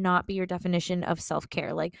should not be your definition of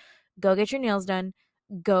self-care. Like go get your nails done,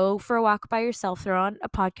 go for a walk by yourself, throw on a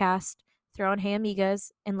podcast, throw on Hey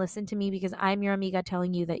Amigas and listen to me because I'm your amiga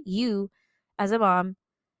telling you that you as a mom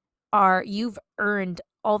you've earned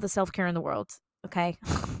all the self-care in the world. Okay.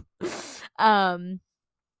 um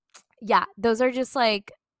yeah, those are just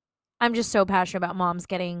like I'm just so passionate about moms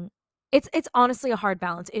getting it's honestly a hard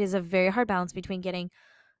balance. It is a very hard balance between getting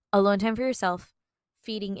alone time for yourself,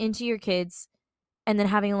 feeding into your kids, and then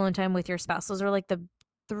having alone time with your spouse. Those are like the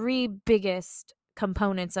three biggest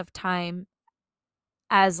components of time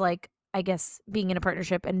as like I guess being in a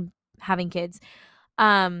partnership and having kids.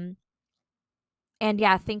 Um and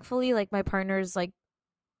yeah, thankfully like my partner's like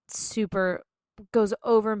super goes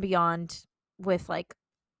over and beyond with like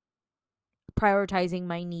prioritizing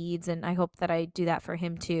my needs, and I hope that I do that for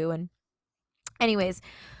him too. And anyways,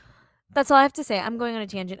 that's all I have to say. I'm going on a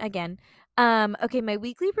tangent again. Okay, my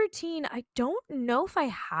weekly routine, I don't know if I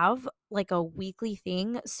have like a weekly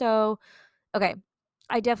thing. So, okay,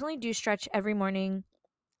 I definitely do stretch every morning.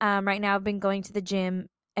 Right now I've been going to the gym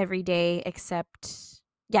every day except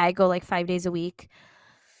yeah, I go like 5 days a week.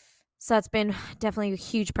 So that's been definitely a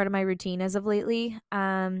huge part of my routine as of lately.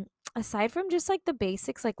 Aside from just like the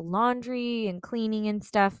basics like laundry and cleaning and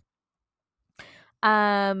stuff,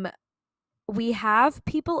 um we have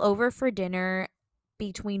people over for dinner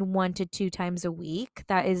between 1 to 2 times a week.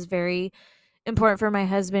 That is very important for my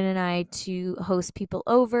husband and I to host people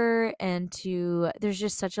over and there's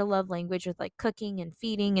just such a love language with like cooking and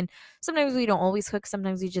feeding, and sometimes we don't always cook,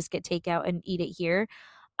 sometimes we just get takeout and eat it here.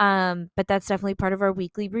 But that's definitely part of our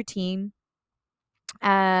weekly routine.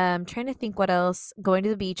 Trying to think what else. Going to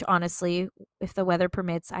the beach, honestly, if the weather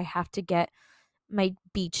permits, I have to get my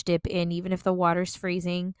beach dip in, even if the water's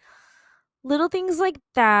freezing. little things like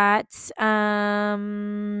that.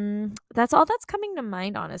 That's all that's coming to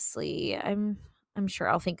mind, honestly. I'm sure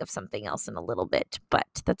I'll think of something else in a little bit, but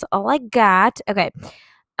that's all I got. Okay.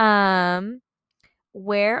 Um,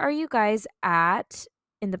 where are you guys at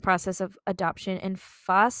in the process of adoption and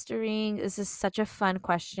fostering? This is such a fun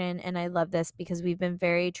question, and I love this because we've been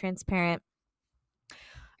very transparent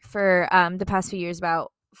for the past few years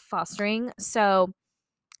about fostering. So,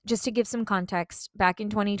 just to give some context, back in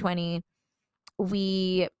 2020,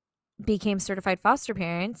 we became certified foster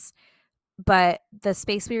parents, but the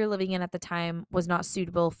space we were living in at the time was not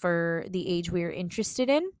suitable for the age we were interested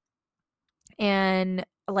in. And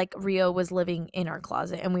like Rio was living in our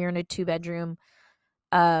closet, and we were in a 2 bedroom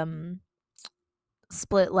um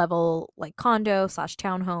split level like condo slash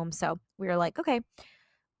townhome. So we were like, okay,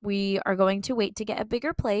 we are going to wait to get a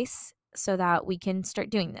bigger place so that we can start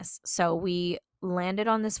doing this. So we landed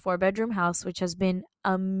on this 4 bedroom house, which has been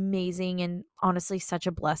amazing and honestly such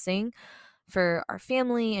a blessing for our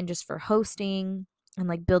family and just for hosting and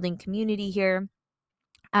like building community here.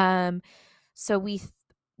 Um, so we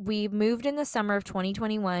moved in the summer of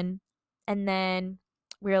 2021, and then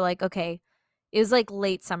we were like, okay, it was like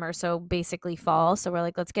late summer, so basically fall. So we're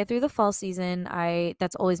like, let's get through the fall season. I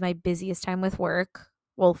That's always my busiest time with work,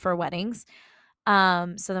 well, for weddings.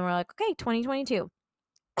 So then we're like, okay, 2022.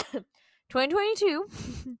 2022,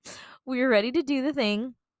 we were ready to do the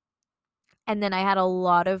thing. And then I had a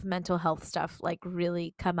lot of mental health stuff like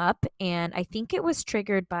really come up. And I think it was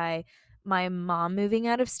triggered by my mom moving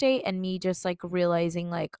out of state and me just like realizing,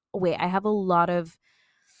 like, wait, I have a lot of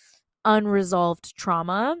unresolved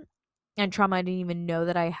trauma and trauma I didn't even know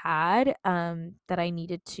that I had, that I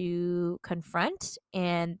needed to confront.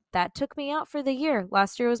 And that took me out for the year.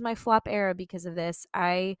 Last year was my flop era because of this.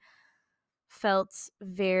 I felt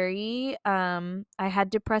very I had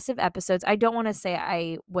depressive episodes. I don't want to say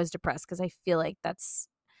I was depressed because I feel like that's,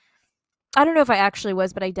 I don't know if I actually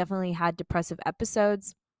was, but I definitely had depressive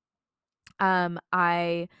episodes.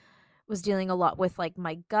 I was dealing a lot with like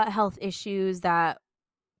my gut health issues that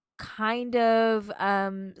kind of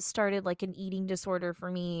started like an eating disorder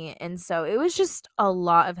for me, and so it was just a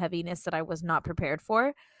lot of heaviness that I was not prepared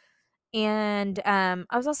for. And I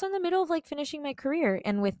was also in the middle of like finishing my career,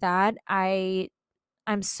 and with that,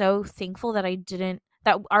 I'm so thankful that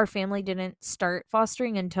that our family didn't start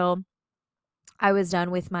fostering until I was done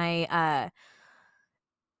with my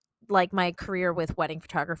like my career with wedding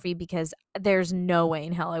photography, because there's no way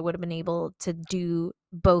in hell I would have been able to do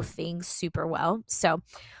both things super well. So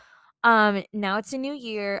now it's a new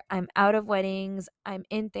year. I'm out of weddings. I'm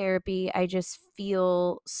in therapy. I just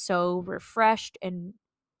feel so refreshed and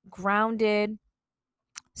grounded.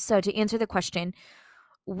 So to answer the question,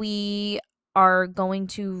 we are going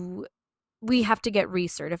to we have to get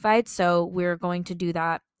recertified. So we're going to do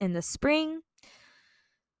that in the spring.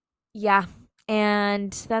 Yeah.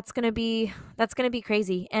 And that's going to be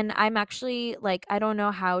crazy. And I'm actually like, I don't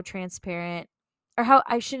know how transparent, or how,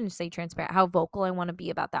 I shouldn't say transparent, how vocal I want to be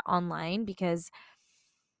about that online, because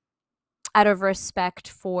out of respect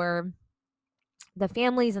for the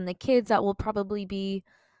families and the kids that will probably be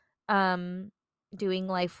um doing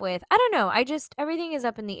life with, I don't know, I just, everything is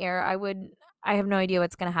up in the air. I have no idea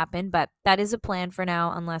what's going to happen, but that is a plan for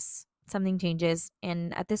now unless something changes.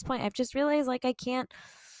 And at this point I've just realized like I can't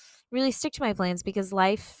really stick to my plans because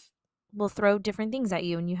life will throw different things at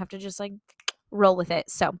you and you have to just like roll with it.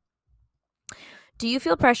 So do you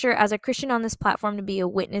feel pressure as a Christian on this platform to be a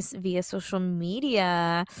witness via social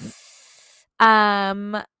media?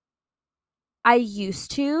 um I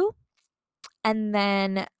used to. And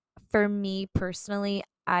then for me personally,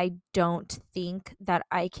 I don't think that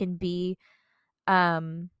I can be,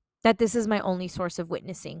 um, that this is my only source of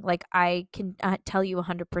witnessing. Like, I can tell you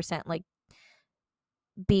 100%, like,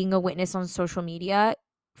 being a witness on social media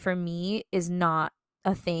for me is not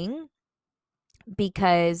a thing,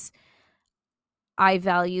 because I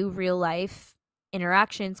value real life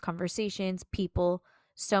interactions, conversations, people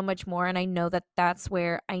so much more. And I know that that's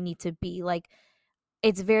where I need to be. Like,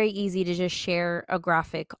 it's very easy to just share a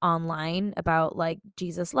graphic online about like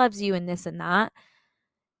Jesus loves you and this and that.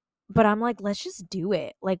 But I'm like, let's just do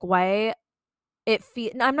it. Like, why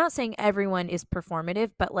I'm not saying everyone is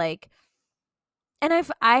performative, but like, and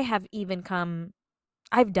I have even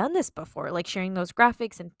I've done this before, like sharing those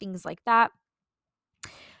graphics and things like that.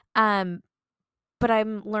 Um, but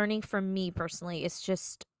I'm learning, for me personally, it's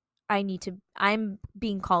just, I'm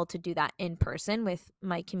being called to do that in person with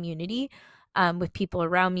my community, with people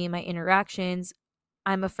around me, my interactions.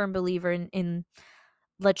 I'm a firm believer in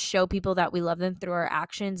let's show people that we love them through our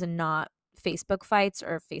actions and not Facebook fights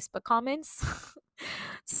or Facebook comments.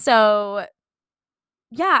 So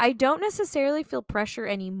yeah, I don't necessarily feel pressure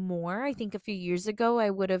anymore. I think a few years ago I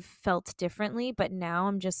would have felt differently, but now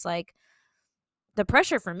I'm just like, the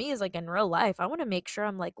pressure for me is like in real life. I want to make sure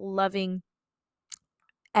I'm like loving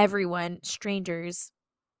everyone, strangers,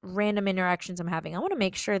 random interactions I'm having. I want to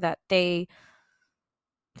make sure that they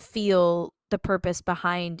feel the purpose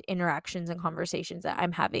behind interactions and conversations that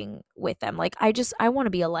I'm having with them. Like I want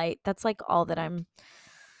to be a light. That's all that I'm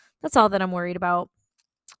worried about.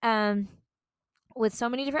 Um with so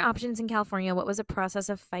many different options in California, what was the process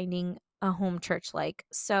of finding a home church like?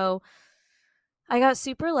 So I got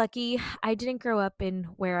super lucky. I didn't grow up in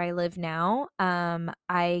where I live now.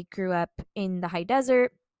 I grew up in the high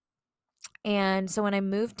desert. And so when I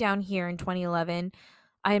moved down here in 2011,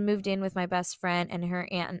 I had moved in with my best friend and her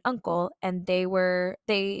aunt and uncle, and they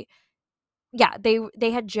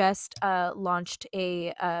had just launched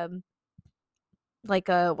a like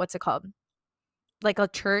a what's it called? Like a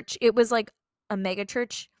church. It was like a mega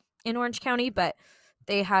church in Orange County, but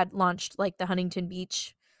they had launched like the Huntington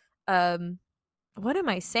Beach um what am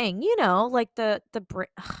I saying? Like I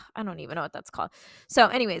don't even know what that's called. So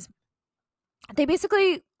anyways, they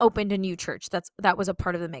basically opened a new church that was a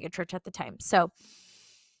part of the mega church at the time. So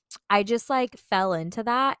I just like fell into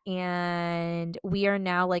that, and we are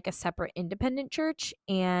now like a separate independent church,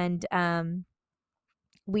 and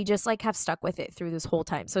we just like have stuck with it through this whole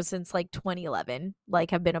time. So since like 2011,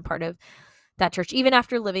 like have been a part of that church. Even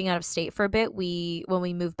after living out of state for a bit, when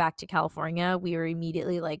we moved back to California, we were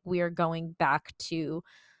immediately like, we are going back to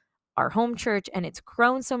our home church, and it's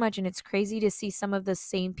grown so much, and it's crazy to see some of the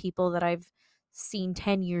same people that I've seen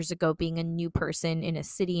 10 years ago being a new person in a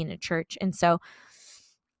city, in a church. And so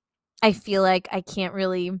I feel like I can't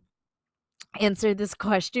really answer this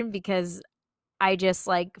question because I just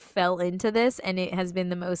like fell into this, and it has been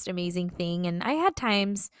the most amazing thing. And I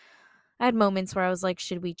had moments where I was like,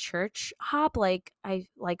 should we church hop? Like I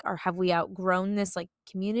like or have we outgrown this like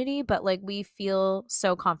community? But like we feel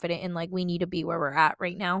so confident and like we need to be where we're at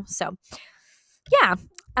right now. So yeah.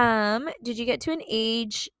 Did you get to an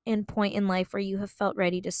age and point in life where you have felt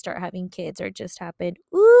ready to start having kids, or it just happened?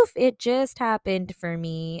 Oof, it just happened for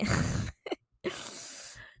me.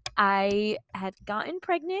 I had gotten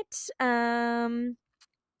pregnant.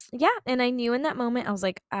 Yeah, and I knew in that moment I was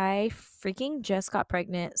like, I freaking just got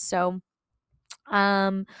pregnant. So,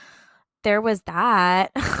 um there was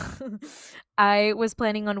that. I was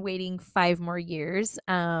planning on waiting 5 more years.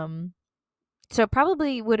 So it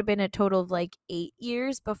probably would have been a total of like 8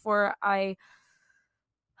 years before I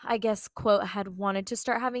guess quote had wanted to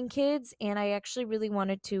start having kids, and I actually really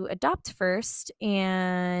wanted to adopt first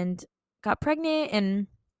and got pregnant, and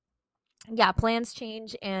yeah, plans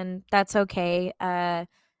change, and that's okay.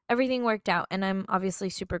 Everything worked out, and I'm obviously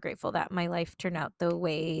super grateful that my life turned out the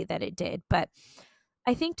way that it did. But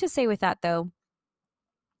I think to say with that though,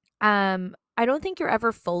 I don't think you're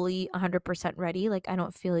ever fully 100% ready. Like I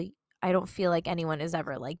don't feel like anyone is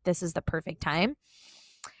ever like this is the perfect time.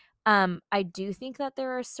 I do think that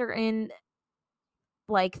there are certain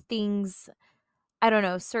like things, I don't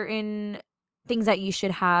know, certain things that you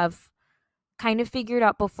should have kind of figured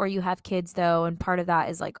out before you have kids though, and part of that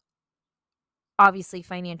is like obviously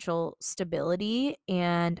financial stability,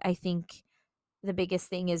 and I think the biggest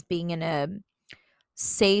thing is being in a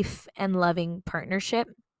safe and loving partnership.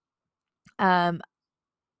 Um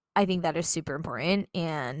I think that is super important,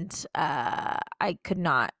 and I could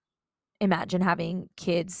not imagine having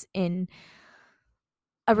kids in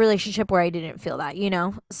a relationship where I didn't feel that.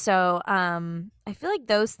 So, I feel like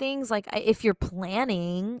those things, like if you're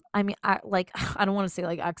planning, I mean, I don't want to say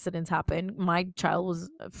like accidents happen. My child was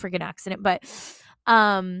a freaking accident, but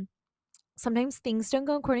um, sometimes things don't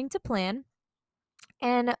go according to plan,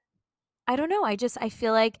 and I don't know. I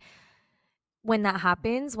feel like when that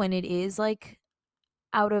happens, when it is like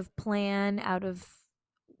out of plan, out of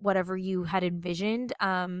whatever you had envisioned,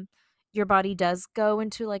 your body does go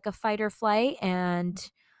into like a fight or flight,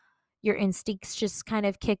 and your instincts just kind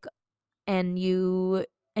of kick, and you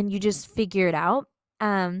just figure it out.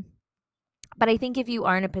 Um, but I think if you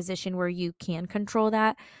are in a position where you can control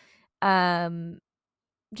that, um,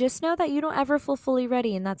 just know that you don't ever feel fully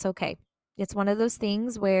ready, and that's okay. It's one of those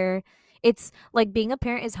things where it's like being a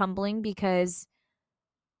parent is humbling because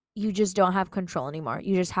you just don't have control anymore.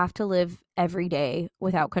 You just have to live every day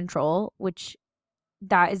without control, which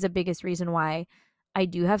that is the biggest reason why I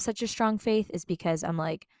do have such a strong faith, is because I'm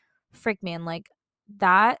like, frick man, like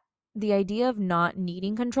that the idea of not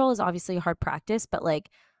needing control is obviously a hard practice, but like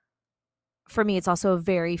for me it's also a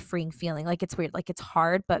very freeing feeling. Like it's weird, like it's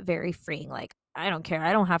hard but very freeing. Like I don't care.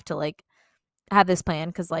 I don't have to like have this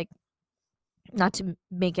plan cuz like not to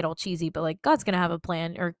make it all cheesy, but like God's going to have a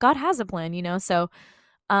plan, or God has a plan. So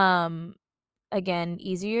Um, Again,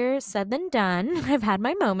 easier said than done. I've had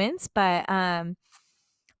my moments, but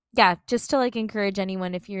yeah, just to like encourage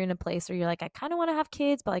anyone if you're in a place where you're like, I kind of want to have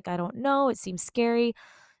kids, but like I don't know, it seems scary.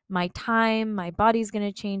 My time, my body's going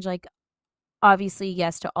to change. Like, obviously,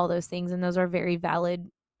 yes to all those things. And those are very valid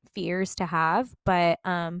fears to have. But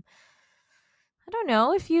I don't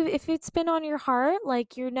know if it's been on your heart,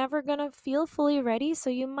 like you're never going to feel fully ready. So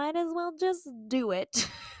you might as well just do it.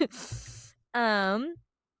 um,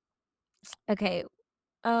 okay.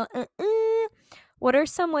 Uh, uh, uh. What are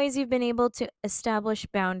some ways you've been able to establish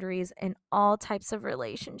boundaries in all types of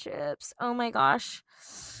relationships? Oh my gosh.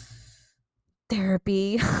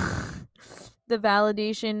 Therapy. The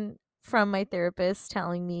validation from my therapist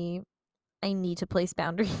telling me I need to place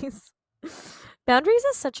boundaries. Boundaries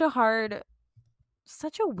is such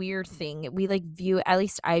a weird thing. We like view, at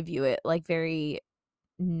least I view it like very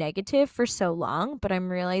negative for so long, but I'm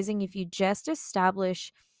realizing if you just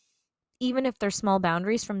establish, even if they're small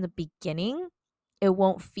boundaries from the beginning, it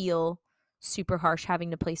won't feel super harsh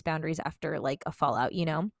having to place boundaries after like a fallout, you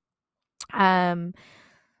know? Um,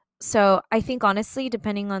 so I think honestly,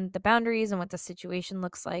 depending on the boundaries and what the situation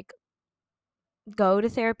looks like, go to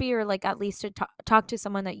therapy or like at least to talk to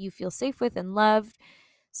someone that you feel safe with and loved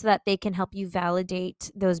so that they can help you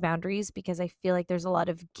validate those boundaries, because I feel like there's a lot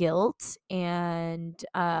of guilt and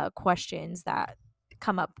questions that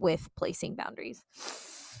come up with placing boundaries.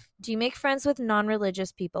 Do you make friends with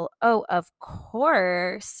non-religious people? Oh, of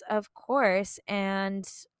course. Of course. And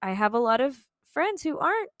I have a lot of friends who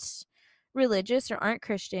aren't religious or aren't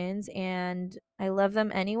Christians, and I love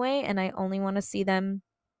them anyway, and I only want to see them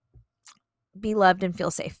be loved and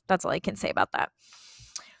feel safe. That's all I can say about that.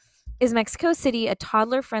 Is Mexico City a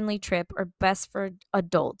toddler friendly trip or best for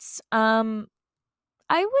adults? I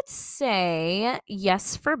would say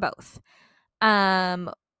yes for both.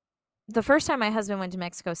 Um the first time my husband went to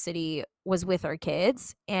Mexico City was with our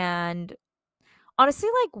kids, and honestly,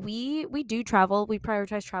 like we do travel, we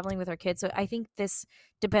prioritize traveling with our kids. So I think this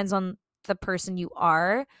depends on the person you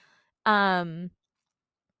are. Um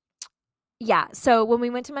yeah, so when we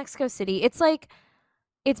went to Mexico City, it's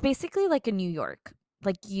basically like a New York.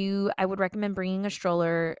 Like I would recommend bringing a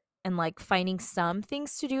stroller and like finding some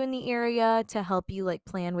things to do in the area to help you like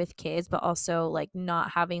plan with kids, but also like not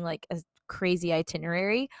having like a crazy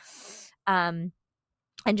itinerary. Um,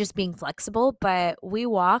 and just being flexible. But we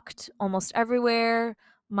walked almost everywhere.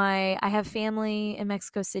 I have family in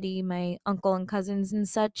Mexico City, my uncle and cousins and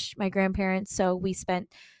such, my grandparents. So we spent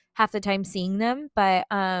half the time seeing them. But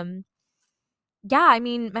yeah, I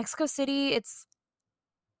mean, Mexico City,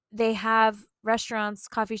 they have restaurants,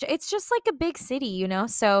 coffee shops. It's just like a big city, you know?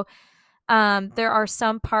 So there are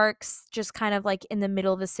some parks just kind of like in the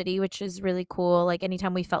middle of the city, which is really cool. Like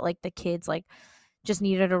anytime we felt like the kids like just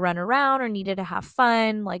needed to run around or needed to have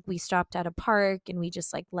fun, like we stopped at a park and we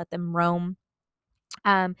just like let them roam.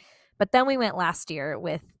 Um, but then we went last year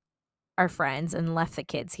with our friends and left the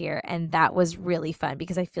kids here, and that was really fun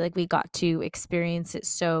because I feel like we got to experience it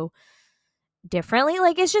so differently.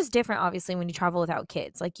 Like it's just different obviously when you travel without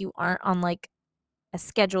kids. Like you aren't on like a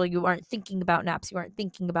schedule, you aren't thinking about naps, you aren't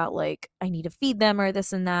thinking about like I need to feed them or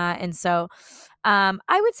this and that. And so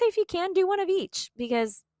I would say if you can, do one of each,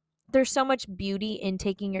 because there's so much beauty in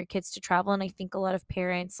taking your kids to travel. And I think a lot of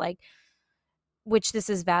parents, like, which this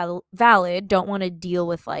is valid, don't want to deal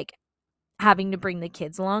with like having to bring the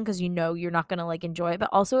kids along because you know you're not going to like enjoy it, but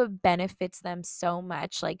also it benefits them so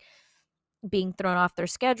much, like being thrown off their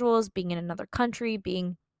schedules, being in another country,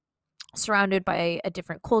 being surrounded by a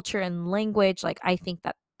different culture and language. Like I think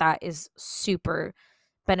that that is super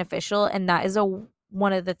beneficial, and that is a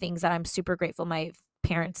one of the things that I'm super grateful my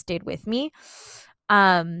parents did with me.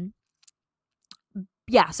 um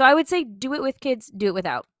yeah, so I would say do it with kids, do it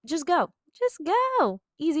without. Just go,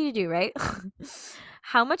 easy to do, right?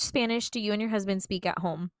 How much Spanish do you and your husband speak at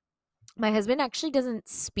home? My husband actually doesn't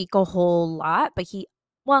speak a whole lot, but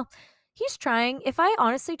well, he's trying. If I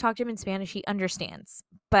honestly talk to him in Spanish, he understands.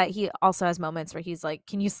 But he also has moments where he's like,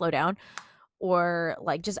 "Can you slow down?" or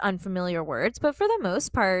like just unfamiliar words. But for the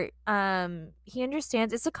most part, he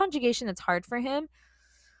understands. It's a conjugation that's hard for him.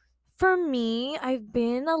 For me, I've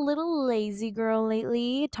been a little lazy girl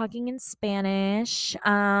lately, talking in Spanish,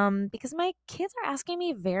 because my kids are asking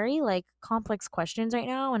me very like complex questions right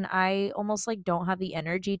now, and I almost like don't have the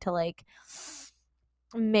energy to like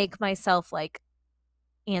make myself like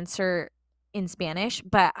answer in Spanish,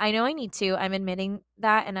 but I know I need to. I'm admitting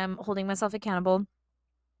that and I'm holding myself accountable.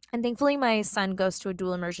 And thankfully my son goes to a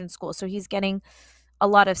dual immersion school, so he's getting a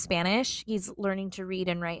lot of Spanish. He's learning to read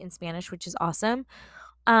and write in Spanish, which is awesome.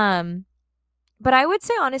 Um But I would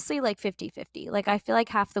say honestly like 50-50. Like I feel like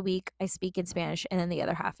half the week I speak in Spanish and then the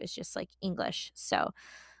other half is just like English. So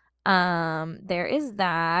there is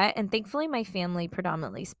that. And thankfully my family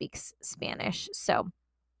predominantly speaks Spanish. So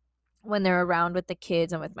when they're around with the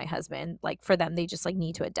kids and with my husband, like for them they just like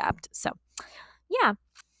need to adapt. So yeah.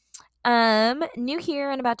 New here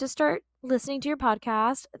and about to start listening to your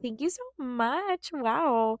podcast. Thank you so much.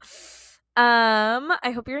 Wow.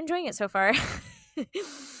 I hope you're enjoying it so far.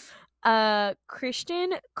 Christian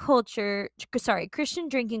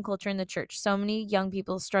drinking culture in the church. So many young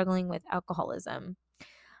people struggling with alcoholism.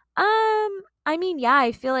 I mean, yeah,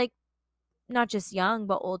 I feel like not just young,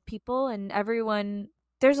 but old people and everyone,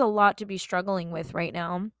 there's a lot to be struggling with right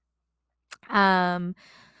now. Um,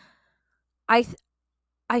 I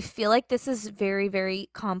I feel like this is very, very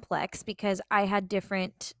complex because I had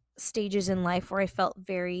different stages in life where I felt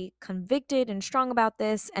very convicted and strong about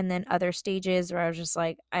this, and then other stages where I was just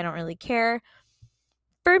like, I don't really care.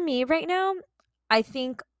 For me right now, I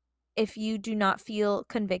think if you do not feel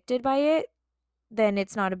convicted by it, then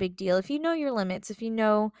it's not a big deal. If you know your limits, if you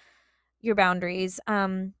know your boundaries,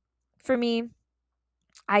 for me,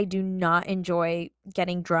 I do not enjoy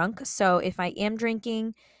getting drunk. So if I am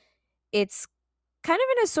drinking, it's kind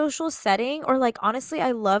of in a social setting, or like honestly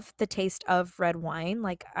I love the taste of red wine.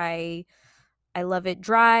 Like I love it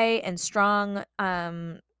dry and strong.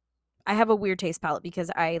 I have a weird taste palette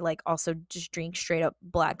because I like also just drink straight up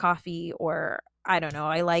black coffee, or I don't know,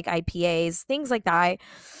 I like IPAs, things like that.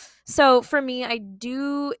 So for me,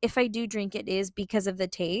 if I do drink, it is because of the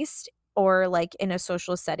taste or like in a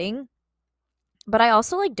social setting. But I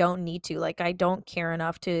also like don't need to. Like I don't care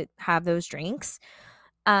enough to have those drinks.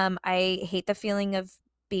 I hate the feeling of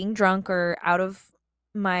being drunk or out of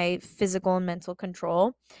my physical and mental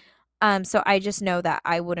control. So I just know that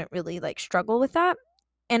I wouldn't really like struggle with that.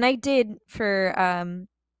 And I did for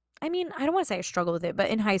I mean, I don't want to say I struggled with it, but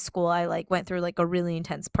in high school I like went through like a really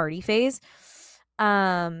intense party phase.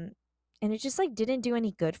 Um and it just like didn't do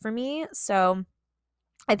any good for me. So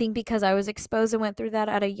I think because I was exposed and went through that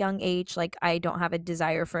at a young age, like I don't have a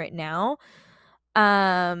desire for it now.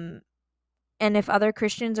 Um and if other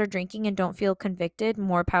Christians are drinking and don't feel convicted,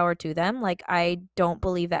 more power to them. Like, I don't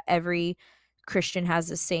believe that every Christian has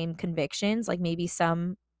the same convictions. Like, maybe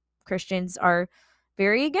some Christians are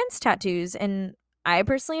very against tattoos, and I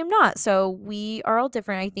personally am not. So, we are all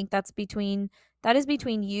different. I think that is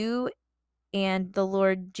between you and the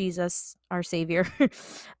Lord Jesus, our Savior.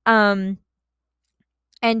 um,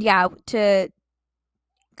 and yeah, to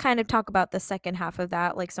kind of talk about the second half of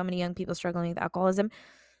that, like so many young people struggling with alcoholism,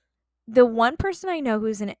 the one person I know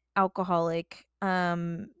who's an alcoholic,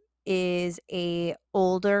 is a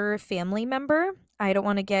older family member. I don't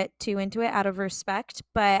wanna get too into it out of respect,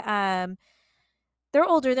 but, they're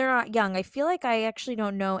older, they're not young. I feel like I actually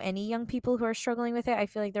don't know any young people who are struggling with it. I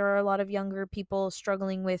feel like there are a lot of younger people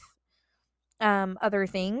struggling with, other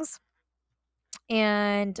things,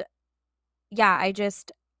 and, yeah, I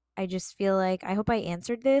just feel like I hope I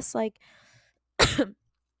answered this, like,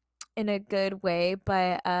 in a good way,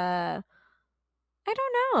 but, I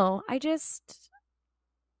don't know. I don't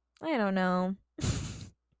know.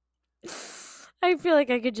 I feel like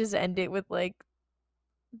I could just end it with like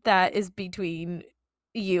that is between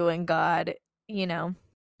you and God, you know.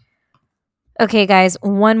 Okay, guys,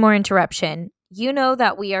 one more interruption. You know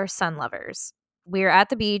that we are sun lovers. We're at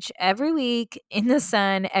the beach every week in the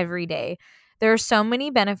sun every day. There are so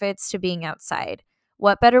many benefits to being outside.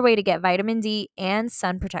 What better way to get vitamin D and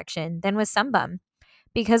sun protection than with Sunbum?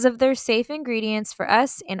 Because of their safe ingredients for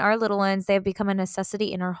us and our little ones, they have become a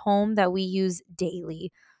necessity in our home that we use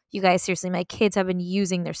daily. You guys, seriously, my kids have been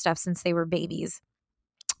using their stuff since they were babies.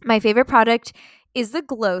 My favorite product is the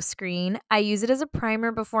glow screen. I use it as a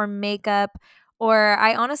primer before makeup, or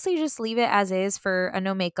I honestly just leave it as is for a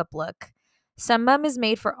no makeup look. Sunbum is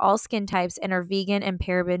made for all skin types and are vegan and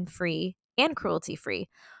paraben free and cruelty free.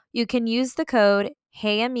 You can use the code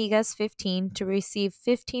HeyAmigas15 to receive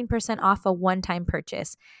 15% off a one-time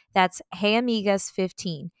purchase. That's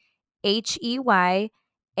HeyAmigas15, HeyAmigas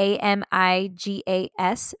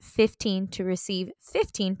 15 to receive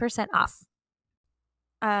 15% off.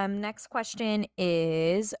 Next question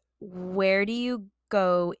is, where do you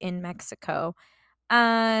go in Mexico?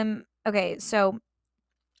 Okay, so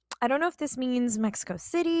I don't know if this means Mexico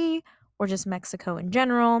City or just Mexico in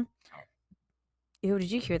general. Ew,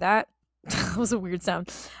 did you hear that? That was a weird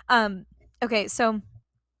sound. Okay, so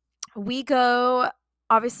we go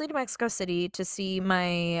obviously to Mexico City to see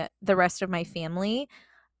the rest of my family.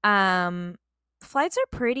 Um, Flights are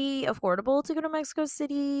pretty affordable to go to Mexico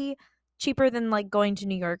City. cheaper than like going to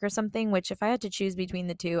New York or something, which if I had to choose between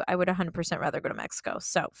the two, I would 100% rather go to Mexico.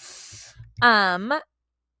 So, um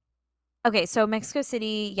okay, so Mexico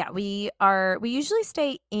City, yeah, we usually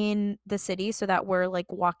stay in the city so that we're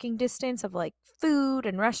like walking distance of like food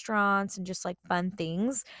and restaurants and just like fun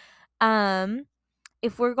things. Um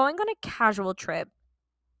if we're going on a casual trip,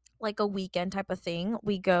 like a weekend type of thing,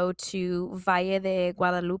 we go to Valle de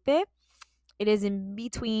Guadalupe. It is in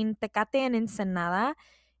between Tecate and Ensenada.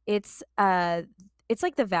 It's uh it's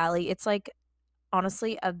like the valley. It's like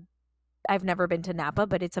honestly a I've never been to Napa,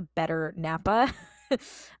 but it's a better Napa.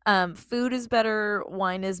 Food is better,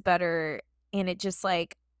 wine is better, and it just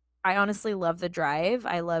like I honestly love the drive.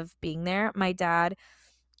 I love being there. My dad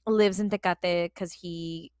lives in Tecate because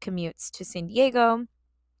he commutes to San Diego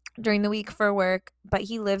during the week for work, but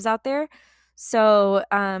he lives out there. So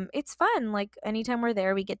it's fun. Like anytime we're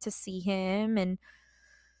there, we get to see him and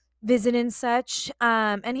visit and such.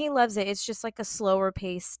 And he loves it. It's just like a slower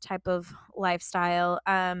pace type of lifestyle.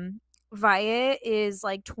 Valle is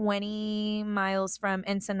like 20 miles from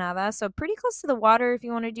Ensenada, so pretty close to the water if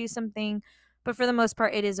you want to do something. But for the most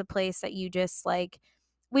part, it is a place that you just like.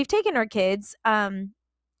 We've taken our kids,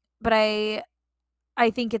 but I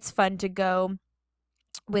think it's fun to go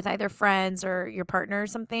with either friends or your partner or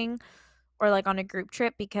something, or like on a group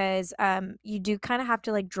trip, because you do kind of have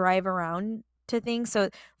to like drive around to things. So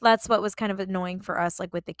that's what was kind of annoying for us,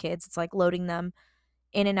 like with the kids. It's like loading them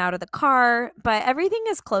in and out of the car, but everything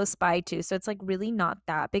is close by too. So it's like really not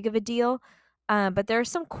that big of a deal. But there are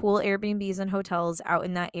some cool Airbnbs and hotels out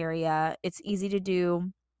in that area. It's easy to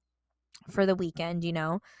do for the weekend, you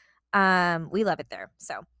know. We love it there.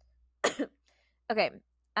 So okay.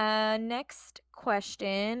 Next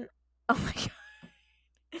question. Oh my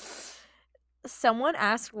god. Someone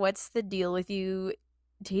asked, "What's the deal with you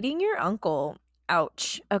dating your uncle?"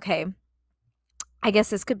 Ouch. Okay. I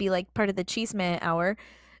guess this could be like part of the Cheese Man hour.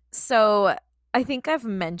 So I think I've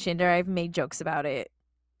mentioned or I've made jokes about it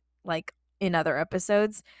like in other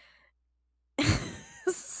episodes.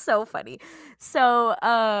 So funny. So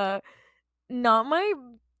not my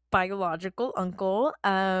biological uncle.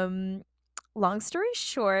 Long story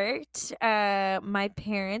short, my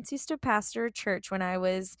parents used to pastor a church when I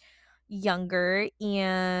was younger,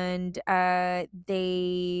 and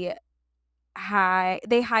they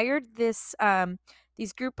hired this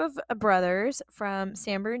these group of brothers from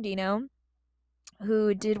San Bernardino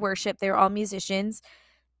who did worship. They were all musicians,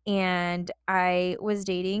 and I was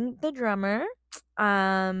dating the drummer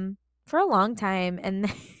for a long time, and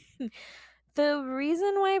then the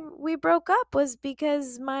reason why we broke up was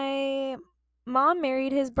because my mom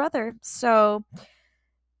married his brother. So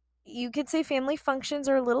you could say family functions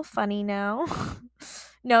are a little funny now.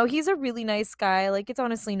 No, he's a really nice guy. Like, it's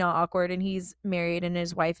honestly not awkward, and he's married, and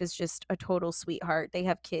his wife is just a total sweetheart. They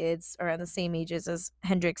have kids around the same ages as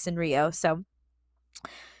Hendrix and Rio, so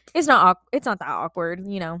it's not that awkward,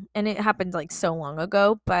 you know. And it happened like so long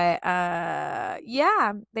ago, but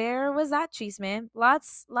yeah, there was that cheese man.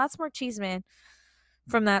 Lots more cheese man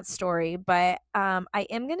from that story, but I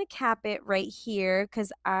am gonna cap it right here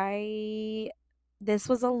because I this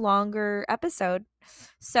was a longer episode.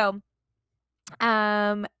 So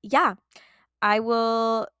yeah, I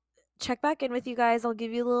will check back in with you guys. I'll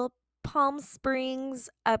give you a little Palm Springs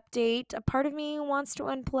update. A part of me wants to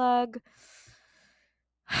unplug.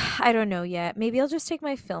 I don't know yet. Maybe I'll just take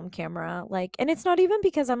my film camera. Like, and it's not even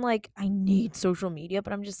because I'm like, I need social media,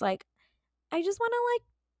 but I'm just like, I just want to like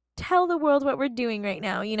tell the world what we're doing right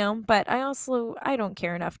now, you know? But I don't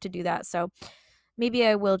care enough to do that. So maybe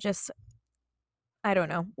I will just, I don't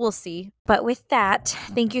know. We'll see. But with that,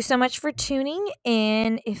 thank you so much for tuning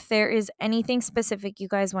in. If there is anything specific you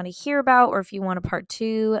guys want to hear about, or if you want a part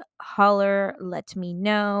two, holler, let me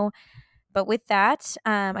know. But with that,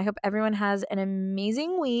 I hope everyone has an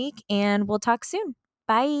amazing week, and we'll talk soon.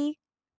 Bye.